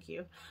 No, thank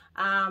you.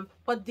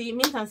 But the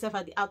Mint and Self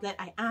at the outlet,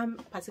 I am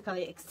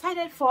particularly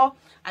excited for.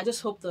 I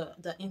just hope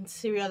the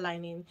interior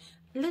lining,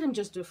 let them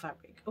just do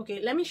fabric.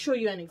 Okay, let me show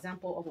you an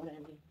example of what I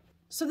mean.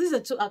 So these are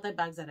two outlet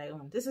bags that I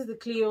own. This is the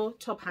Clio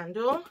top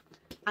handle,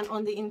 and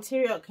on the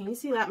interior, can you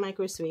see that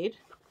micro suede?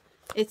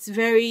 It's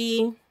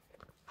very,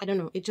 I don't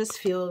know, it just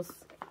feels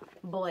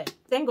boy.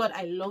 Thank God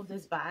I love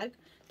this bag.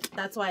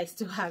 That's why I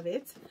still have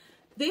it.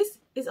 This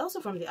is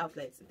also from the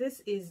outlet.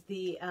 This is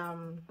the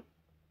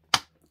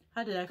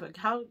how did I forget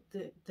how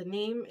the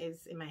name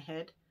is in my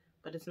head,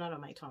 but it's not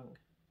on my tongue.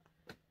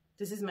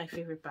 This is my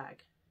favorite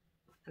bag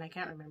and I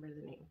can't remember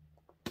the name.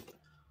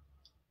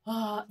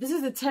 This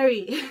is the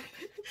Terry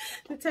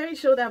the Terry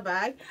shoulder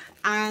bag,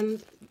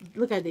 and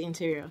look at the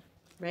interior.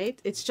 Right,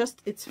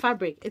 it's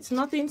fabric. It's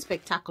nothing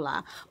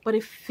spectacular, but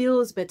it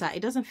feels better.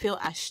 It doesn't feel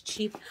as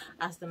cheap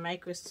as the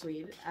micro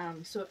suede.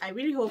 So I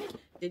really hope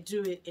they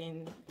do it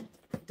in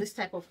this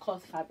type of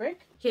cloth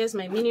fabric. Here's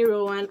my mini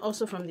Rowan,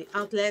 also from the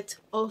outlet,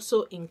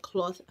 also in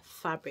cloth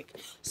fabric.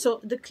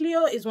 So the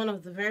Clio is one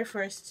of the very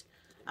first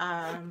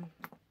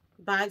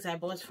bags I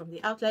bought from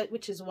the outlet,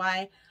 which is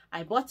why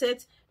I bought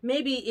it.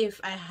 Maybe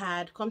if I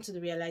had come to the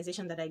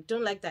realization that I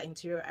don't like that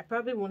interior, I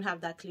probably won't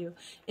have that Clio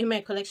in my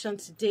collection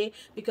today,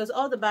 because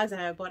all the bags that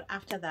I bought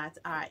after that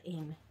are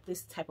in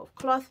this type of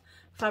cloth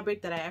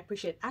fabric that I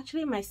appreciate.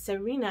 Actually, my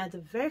Serena, the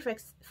very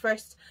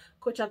first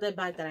Coach Outlet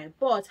bag that I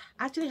bought,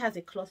 actually has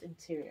a cloth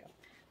interior.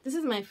 This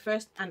is my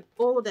first and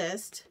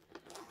oldest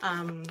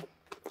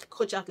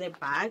Coach Outlet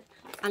bag,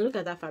 and look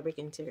at that fabric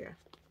interior.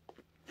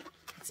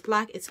 It's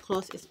black, it's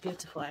cloth, it's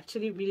beautiful. I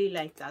actually really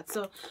like that.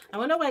 So I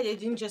wonder why they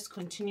didn't just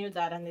continue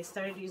that and they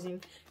started using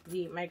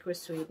the micro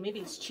suede. Maybe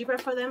it's cheaper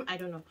for them, I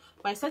don't know.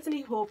 But I certainly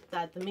hope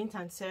that the Mint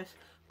and Self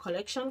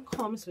collection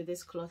comes with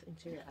this cloth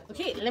interior.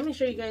 Okay, let me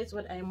show you guys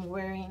what I'm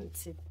wearing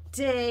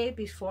today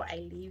before I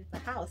leave the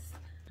house.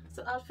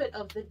 So outfit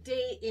of the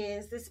day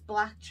is this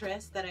black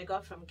dress that I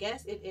got from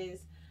Guess. It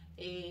is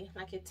a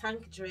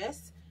tank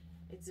dress.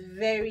 It's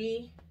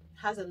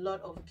has a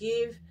lot of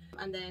give,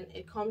 and then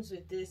it comes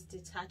with this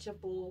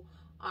detachable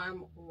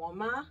arm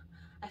warmer.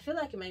 I feel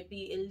like it might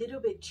be a little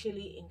bit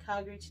chilly in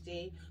Calgary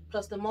today,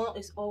 plus the mall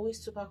is always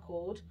super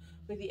cold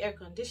with the air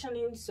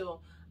conditioning,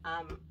 so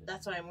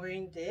that's why I'm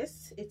wearing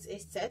this. It's a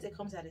set. It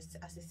comes as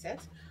a set,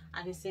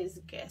 and it says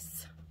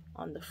Guess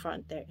on the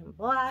front there in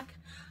black.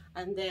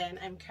 And then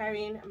I'm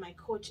carrying my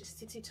Coach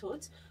City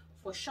Tote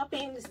for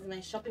shopping. This is my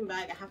shopping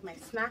bag. I have my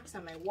snacks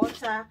and my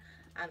water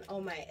and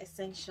all my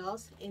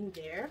essentials in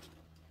there.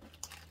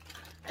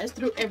 I just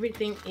threw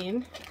everything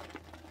in.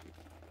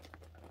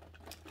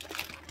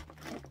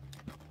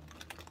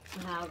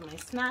 I have my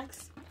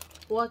snacks,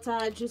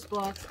 water, juice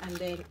box, and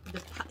then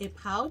a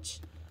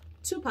pouch,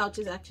 2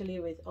 pouches actually,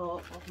 with all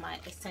of my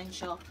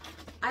essential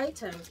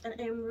items. And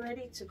I'm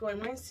ready to go. I'm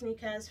wearing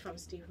sneakers from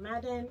Steve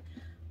Madden.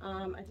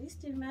 Are these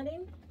Steve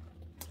Madden?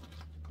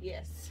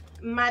 Yes,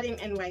 Madden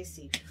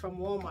NYC from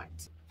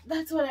Walmart.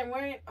 That's what I'm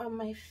wearing on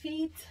my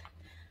feet,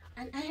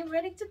 and I am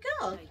ready to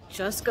go. I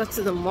just got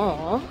to the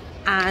mall,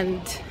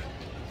 and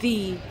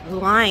the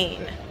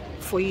line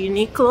for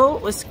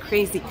Uniqlo was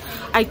crazy.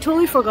 I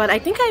totally forgot. I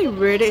think I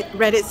read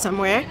it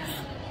somewhere,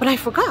 but I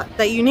forgot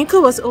that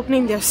Uniqlo was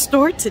opening their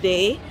store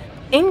today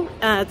in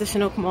the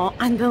Chinook Mall,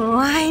 and the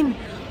line,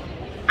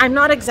 I'm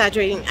not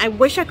exaggerating, I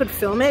wish I could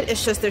film it.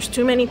 It's just there's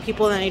too many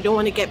people, and I don't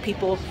want to get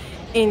people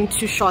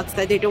into shots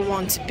that they don't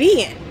want to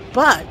be in.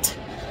 But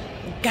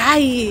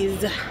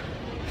guys,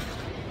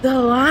 the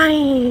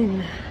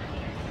line,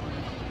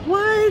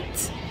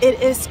 what? It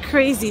is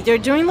crazy. They're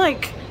doing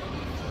like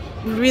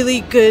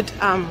really good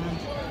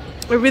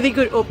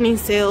opening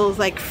sales,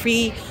 like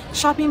free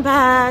shopping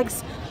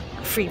bags,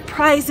 free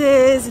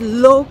prizes,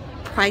 low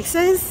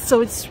prices, so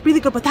it's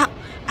really good. But that,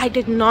 I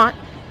did not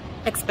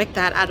expect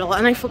that at all,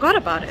 and I forgot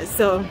about it,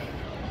 so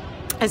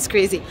it's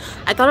crazy.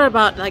 I thought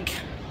about like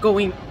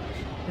going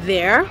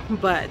there,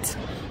 but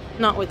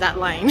not with that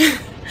line.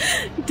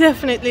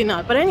 Definitely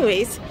not. But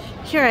anyways,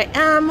 here I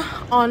am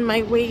on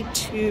my way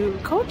to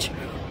Coach.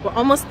 We're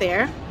almost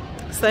there,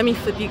 so let me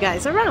flip you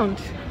guys around.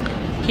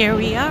 Here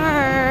we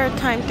are.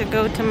 Time to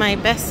go to my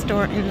best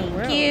store in the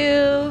world. Thank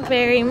you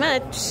very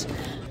much.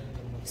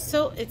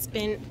 So it's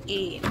been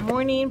a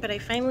morning, but I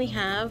finally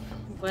have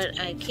what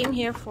I came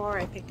here for.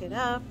 I picked it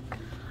up.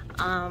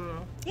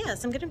 Yeah,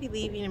 so I'm gonna be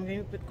leaving. I'm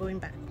going to be going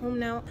back home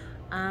now.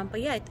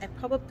 But yeah, I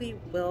probably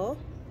will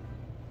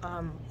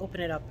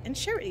open it up and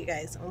share with you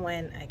guys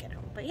when I get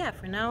home. But yeah,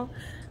 for now,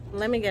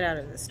 let me get out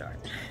of the store.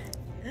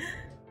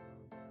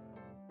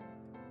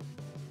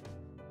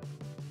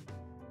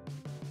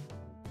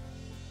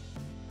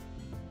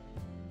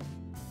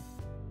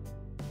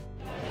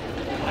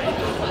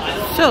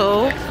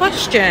 So,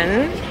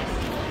 question,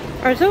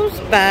 are those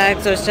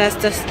bags or just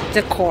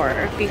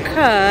decor?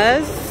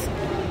 Because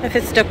if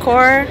it's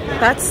decor,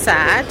 that's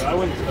sad.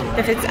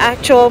 If it's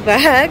actual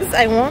bags,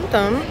 I want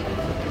them.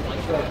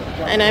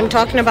 And I'm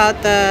talking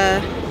about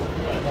the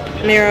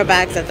mirror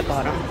bags at the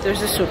bottom. They're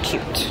just so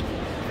cute.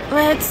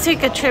 Let's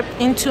take a trip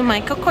into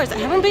Michael Kors. I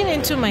haven't been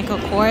into Michael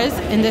Kors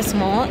in this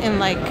mall in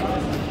like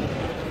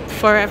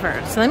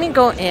forever. So let me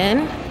go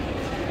in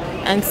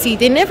and see.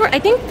 They never, I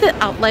think the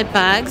outlet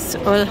bags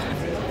or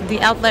the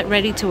outlet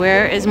ready to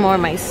wear is more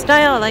my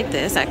style. I like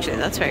this actually,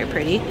 that's very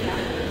pretty.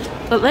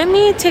 But let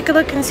me take a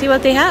look and see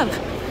what they have.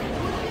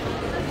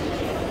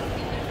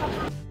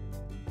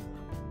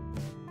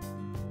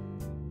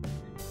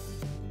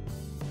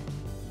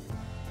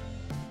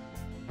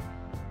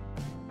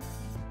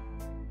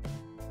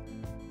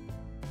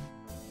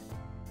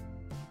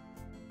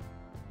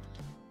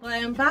 Well, I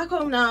am back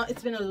home now.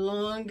 It's been a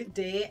long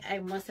day. I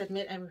must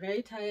admit, I'm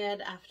very tired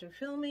after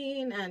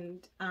filming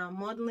and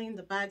modeling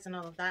the bags and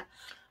all of that.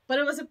 But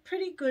it was a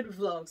pretty good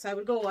vlog, so I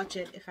would go watch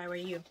it if I were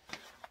you.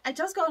 I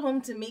just got home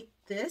to make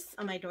this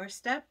on my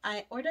doorstep.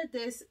 I ordered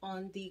this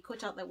on the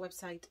Coach Outlet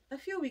website a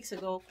few weeks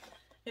ago.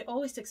 It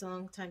always takes a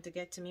long time to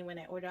get to me when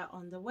I order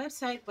on the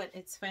website, but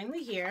it's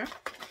finally here.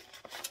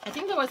 I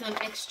think there was an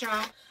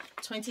extra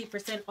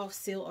 20% off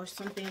sale or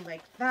something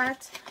like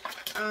that.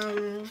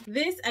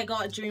 This I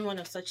got during one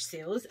of such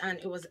sales, and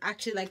it was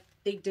actually like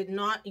they did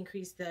not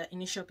increase the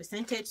initial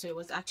percentage, so it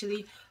was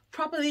actually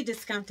properly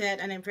discounted,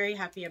 and I'm very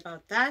happy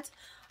about that.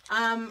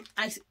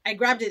 I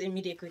grabbed it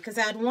immediately because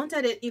I had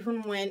wanted it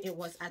even when it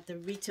was at the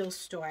retail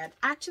store. I had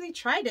actually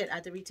tried it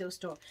at the retail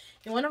store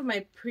in one of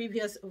my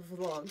previous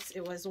vlogs.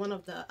 It was one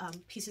of the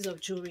pieces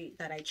of jewelry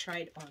that I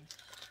tried on.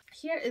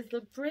 Here is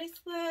the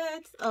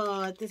bracelet.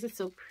 Oh, this is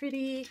so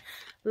pretty.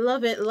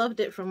 Love it. Loved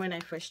it from when I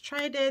first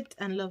tried it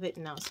and love it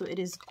now. So it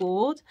is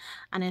gold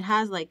and it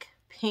has like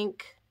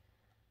pink,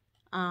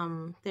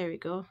 there we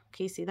go.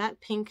 Okay, see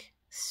that pink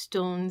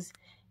stones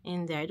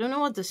in there. I don't know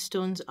what the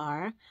stones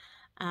are.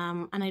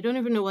 And I don't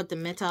even know what the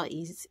metal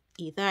is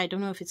either. I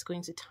don't know if it's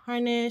going to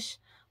tarnish,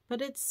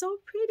 but it's so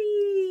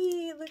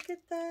pretty. Look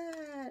at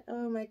that.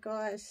 Oh my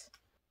gosh.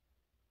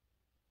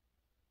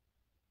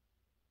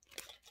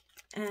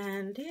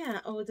 And yeah,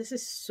 oh, this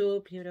is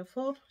so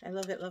beautiful. I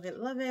love it, love it,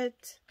 love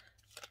it.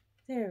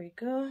 There we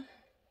go.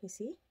 You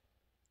see?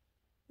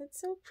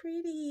 It's so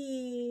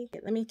pretty. Okay,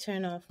 let me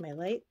turn off my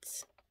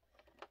lights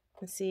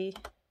and see.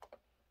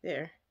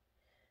 There.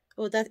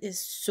 Oh, that is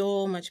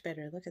so much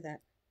better. Look at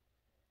that.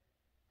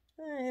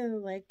 I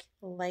like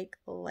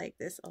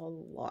this a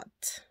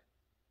lot.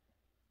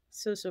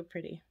 So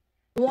pretty.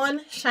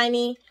 One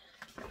shiny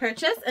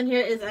purchase, and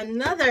here is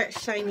another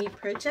shiny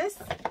purchase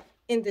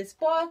in this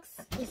box.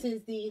 This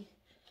is the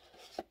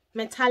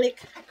metallic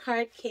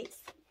card case.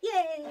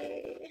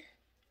 Yay!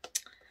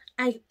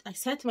 I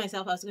said to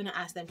myself I was going to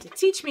ask them to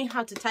teach me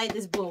how to tie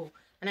this bow,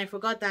 and I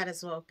forgot that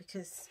as well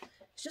because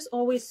it's just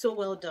always so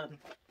well done.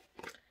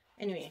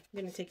 Anyway, I'm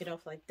going to take it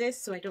off like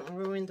this so I don't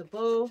ruin the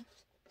bow.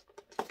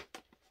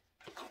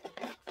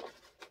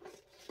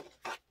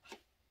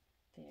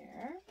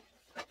 There.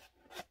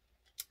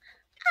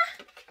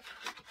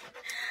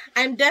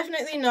 I'm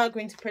definitely not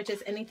going to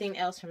purchase anything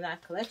else from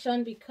that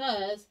collection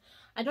because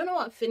I don't know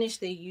what finish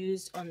they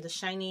used on the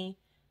shiny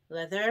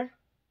leather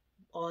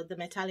or the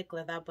metallic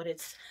leather, but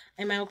it's,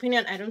 in my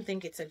opinion, I don't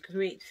think it's a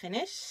great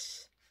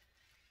finish.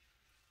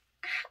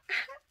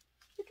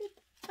 Look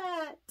at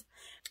that.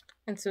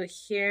 And so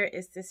here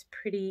is this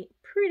pretty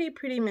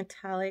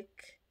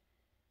metallic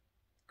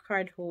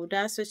card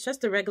holder. So it's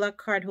just a regular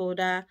card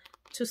holder,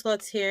 2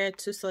 slots here,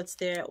 2 slots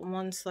there,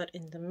 1 slot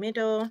in the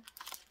middle.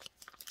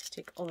 Let's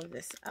take all of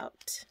this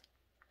out.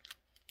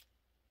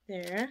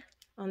 There.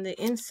 On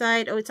the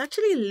inside, oh, it's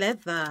actually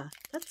leather.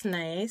 That's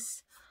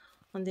nice.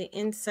 On the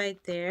inside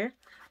there,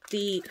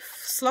 the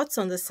slots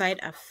on the side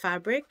are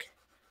fabric,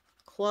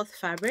 cloth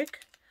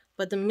fabric,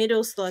 but the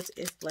middle slot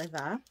is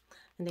leather.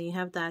 And then you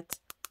have that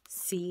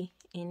C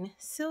in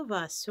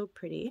silver. So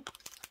pretty.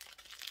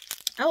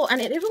 Oh,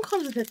 and it even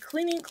comes with a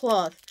cleaning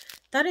cloth.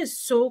 That is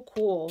so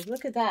cool.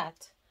 Look at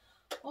that.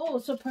 Oh,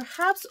 so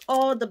perhaps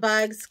all the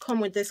bags come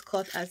with this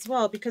cloth as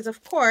well, because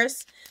of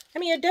course, I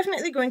mean, you're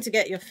definitely going to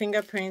get your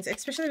fingerprints,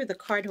 especially with the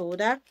card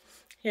holder.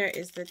 Here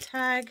is the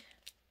tag.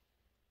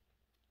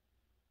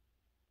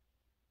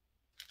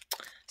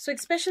 So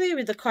especially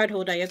with the card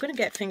holder, you're going to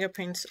get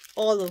fingerprints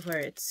all over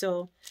it.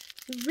 So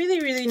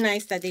really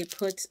nice that they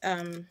put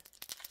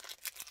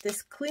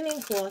this cleaning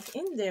cloth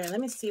in there. Let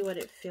me see what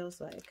it feels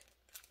like.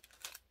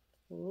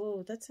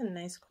 Oh, that's a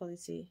nice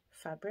quality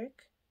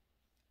fabric.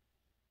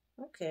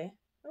 Okay,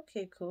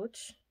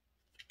 Coach.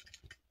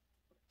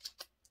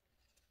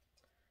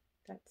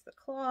 That's the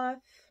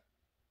cloth.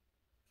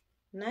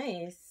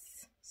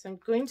 Nice. So I'm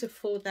going to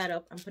fold that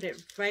up and put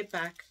it right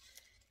back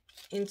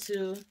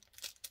into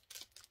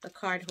the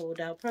card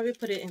holder. I'll probably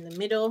put it in the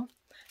middle.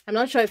 I'm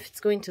not sure if it's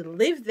going to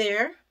live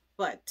there,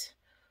 but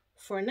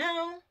for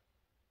now,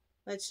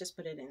 let's just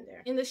put it in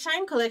there. In the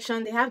Shine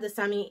collection, they have the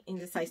Sammy in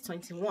the size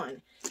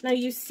 21. Now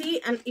you see,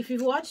 and if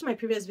you've watched my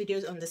previous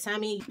videos on the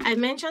Sammy, I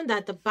mentioned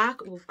that the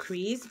back will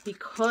crease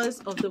because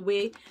of the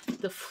way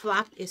the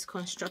flap is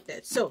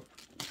constructed. So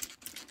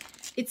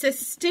it's a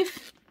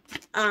stiff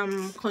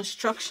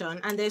construction,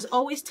 and there's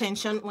always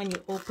tension when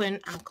you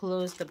open and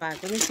close the bag.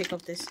 Let me take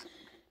off this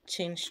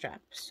chain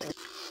strap.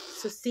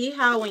 So see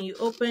how when you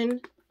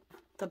open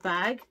the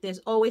bag, there's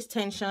always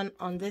tension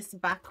on this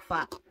back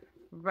flap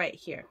right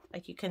here.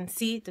 Like you can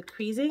see the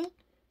creasing,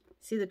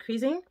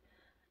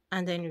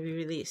 and then we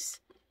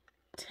release.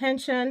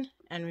 Tension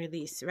and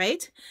release,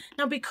 right?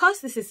 Now because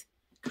this is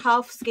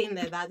calf skin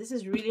leather, this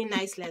is really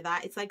nice leather.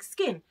 It's like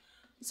skin.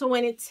 So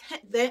when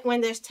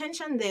there's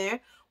tension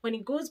there, when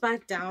it goes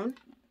back down,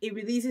 it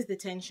releases the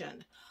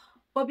tension.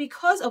 But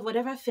because of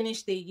whatever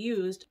finish they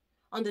used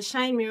on the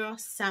Shine Mirror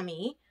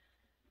Sammy,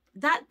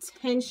 that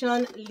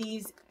tension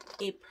leaves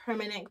a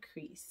permanent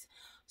crease.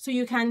 So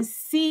you can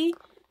see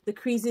the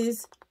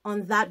creases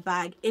on that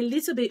bag a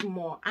little bit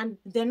more, and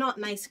they're not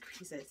nice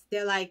creases.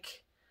 They're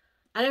like,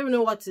 I don't even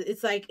know what to,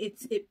 it's like,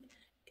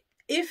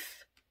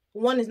 if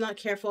one is not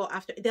careful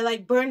after, they're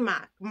like burn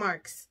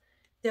marks.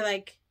 They're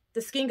like,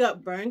 the skin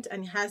got burnt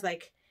and it has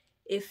like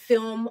a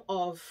film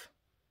of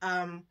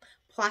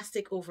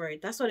plastic over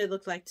it. That's what it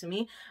looked like to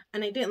me,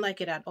 and I didn't like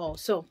it at all.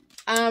 So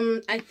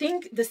I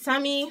think the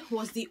Sammy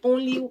was the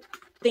only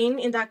thing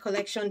in that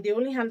collection, the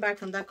only handbag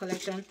from that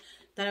collection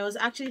that I was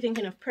actually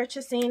thinking of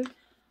purchasing,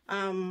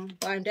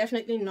 but I'm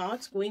definitely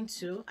not going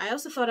to. I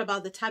also thought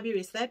about the tabby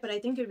wristlet, but I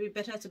think it would be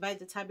better to buy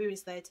the tabby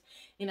wristlet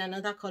in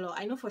another color.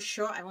 I know for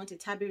sure I want a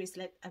tabby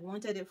wristlet. I've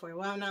wanted it for a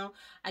while now.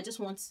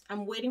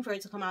 I'm waiting for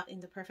it to come out in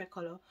the perfect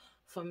color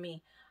for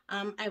me.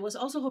 I was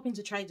also hoping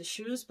to try the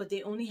shoes, but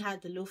they only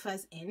had the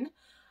loafers in.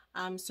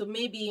 So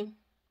maybe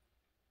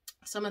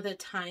some other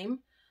time,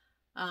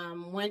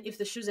 if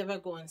the shoes ever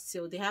go on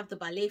sale, they have the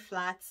ballet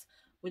flats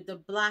with the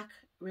black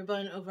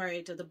ribbon over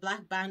it, or the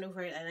black band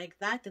over it. I like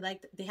that.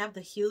 They have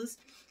the heels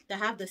that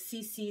have the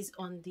CCs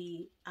on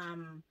the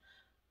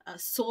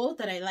sole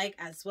that I like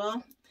as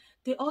well.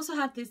 They also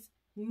have this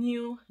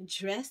new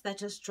dress that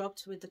just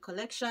dropped with the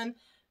collection.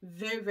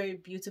 Very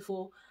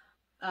beautiful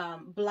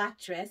black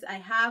dress. I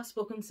have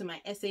spoken to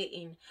my SA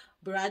in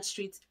Brad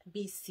Street,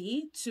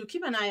 BC, to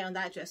keep an eye on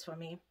that dress for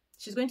me.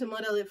 She's going to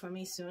model it for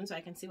me soon so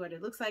I can see what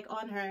it looks like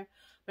on her.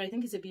 But I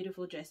think it's a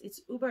beautiful dress. It's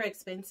uber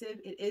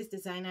expensive. It is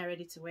designer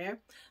ready to wear.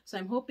 So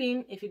I'm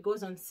hoping if it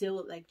goes on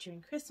sale like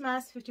during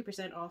Christmas,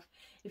 50% off,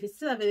 if it's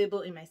still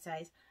available in my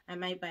size, I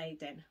might buy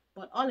it then.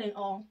 But all in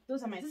all,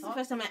 those are my thoughts. This is the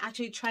first time I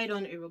actually tried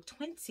on a Rogue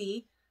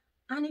 20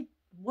 and it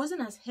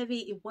wasn't as heavy,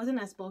 it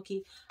wasn't as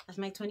bulky as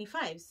my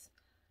 25s.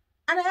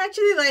 And I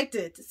actually liked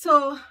it.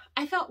 So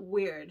I felt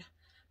weird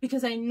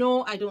because I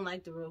know I don't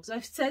like the Rogues.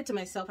 I've said to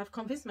myself, I've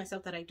convinced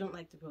myself that I don't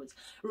like the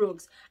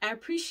Rogues. I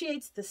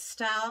appreciate the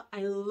style.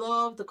 I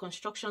love the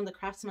construction, the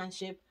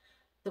craftsmanship,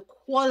 the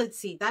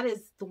quality. That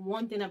is the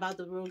one thing about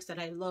the Rogues that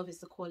I love, is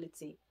the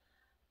quality.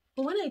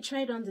 But when I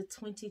tried on the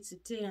 20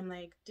 today, I'm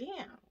like,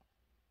 damn,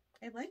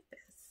 I like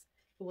this.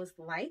 It was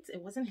light,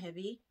 it wasn't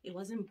heavy, it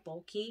wasn't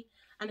bulky,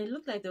 and it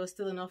looked like there was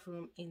still enough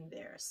room in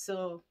there.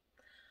 So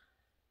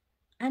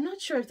I'm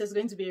not sure if there's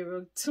going to be a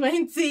Rogue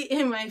 20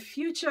 in my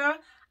future.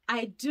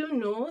 I do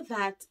know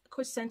that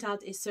Coach sent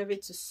out a survey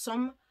to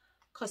some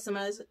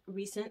customers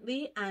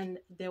recently, and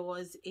there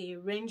was a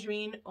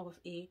rendering of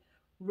a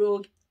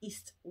Rogue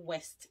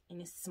East-West in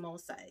a small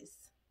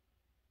size.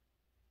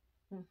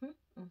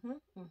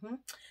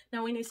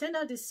 Now, when you send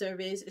out these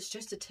surveys, it's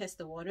just to test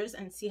the waters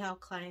and see how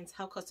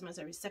customers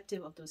are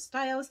receptive of those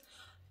styles.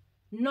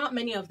 Not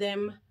many of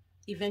them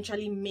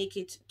eventually make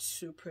it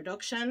to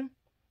production,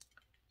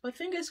 but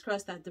fingers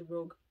crossed that the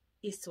Rogue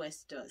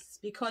East-West does,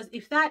 because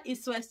if that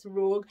East-West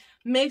Rogue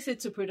makes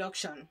it to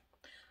production,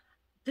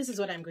 this is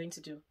what I'm going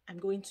to do. I'm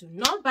going to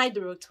not buy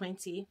the Rogue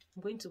 20.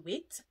 I'm going to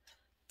wait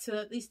till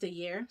at least a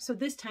year, so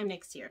this time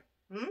next year,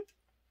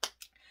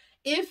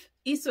 if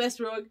East-West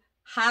Rogue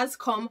has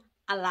come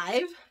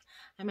alive,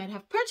 I might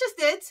have purchased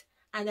it,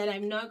 and then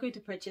I'm not going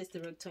to purchase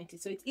the Rogue 20.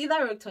 So it's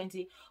either Rogue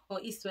 20 or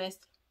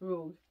East-West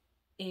Rogue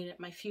in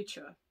my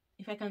future,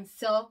 if I can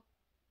sell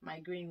my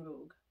green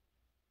Rogue,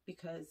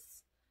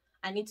 because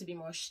I need to be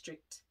more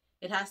strict.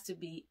 It has to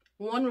be,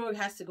 one Rogue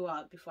has to go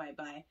out before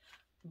I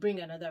bring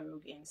another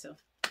Rogue in. So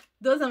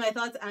those are my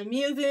thoughts and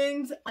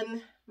musings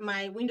on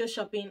my window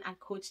shopping at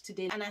Coach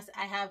today. And as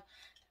I have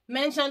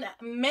mentioned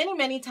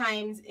many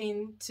times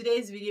in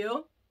today's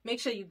video,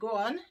 make sure you go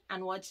on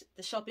and watch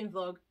the shopping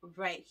vlog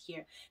right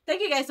here.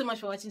 Thank you guys so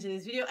much for watching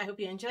today's video. I hope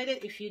you enjoyed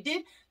it. If you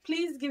did,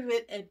 please give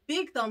it a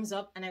big thumbs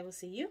up, and I will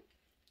see you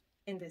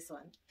in this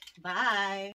one. Bye.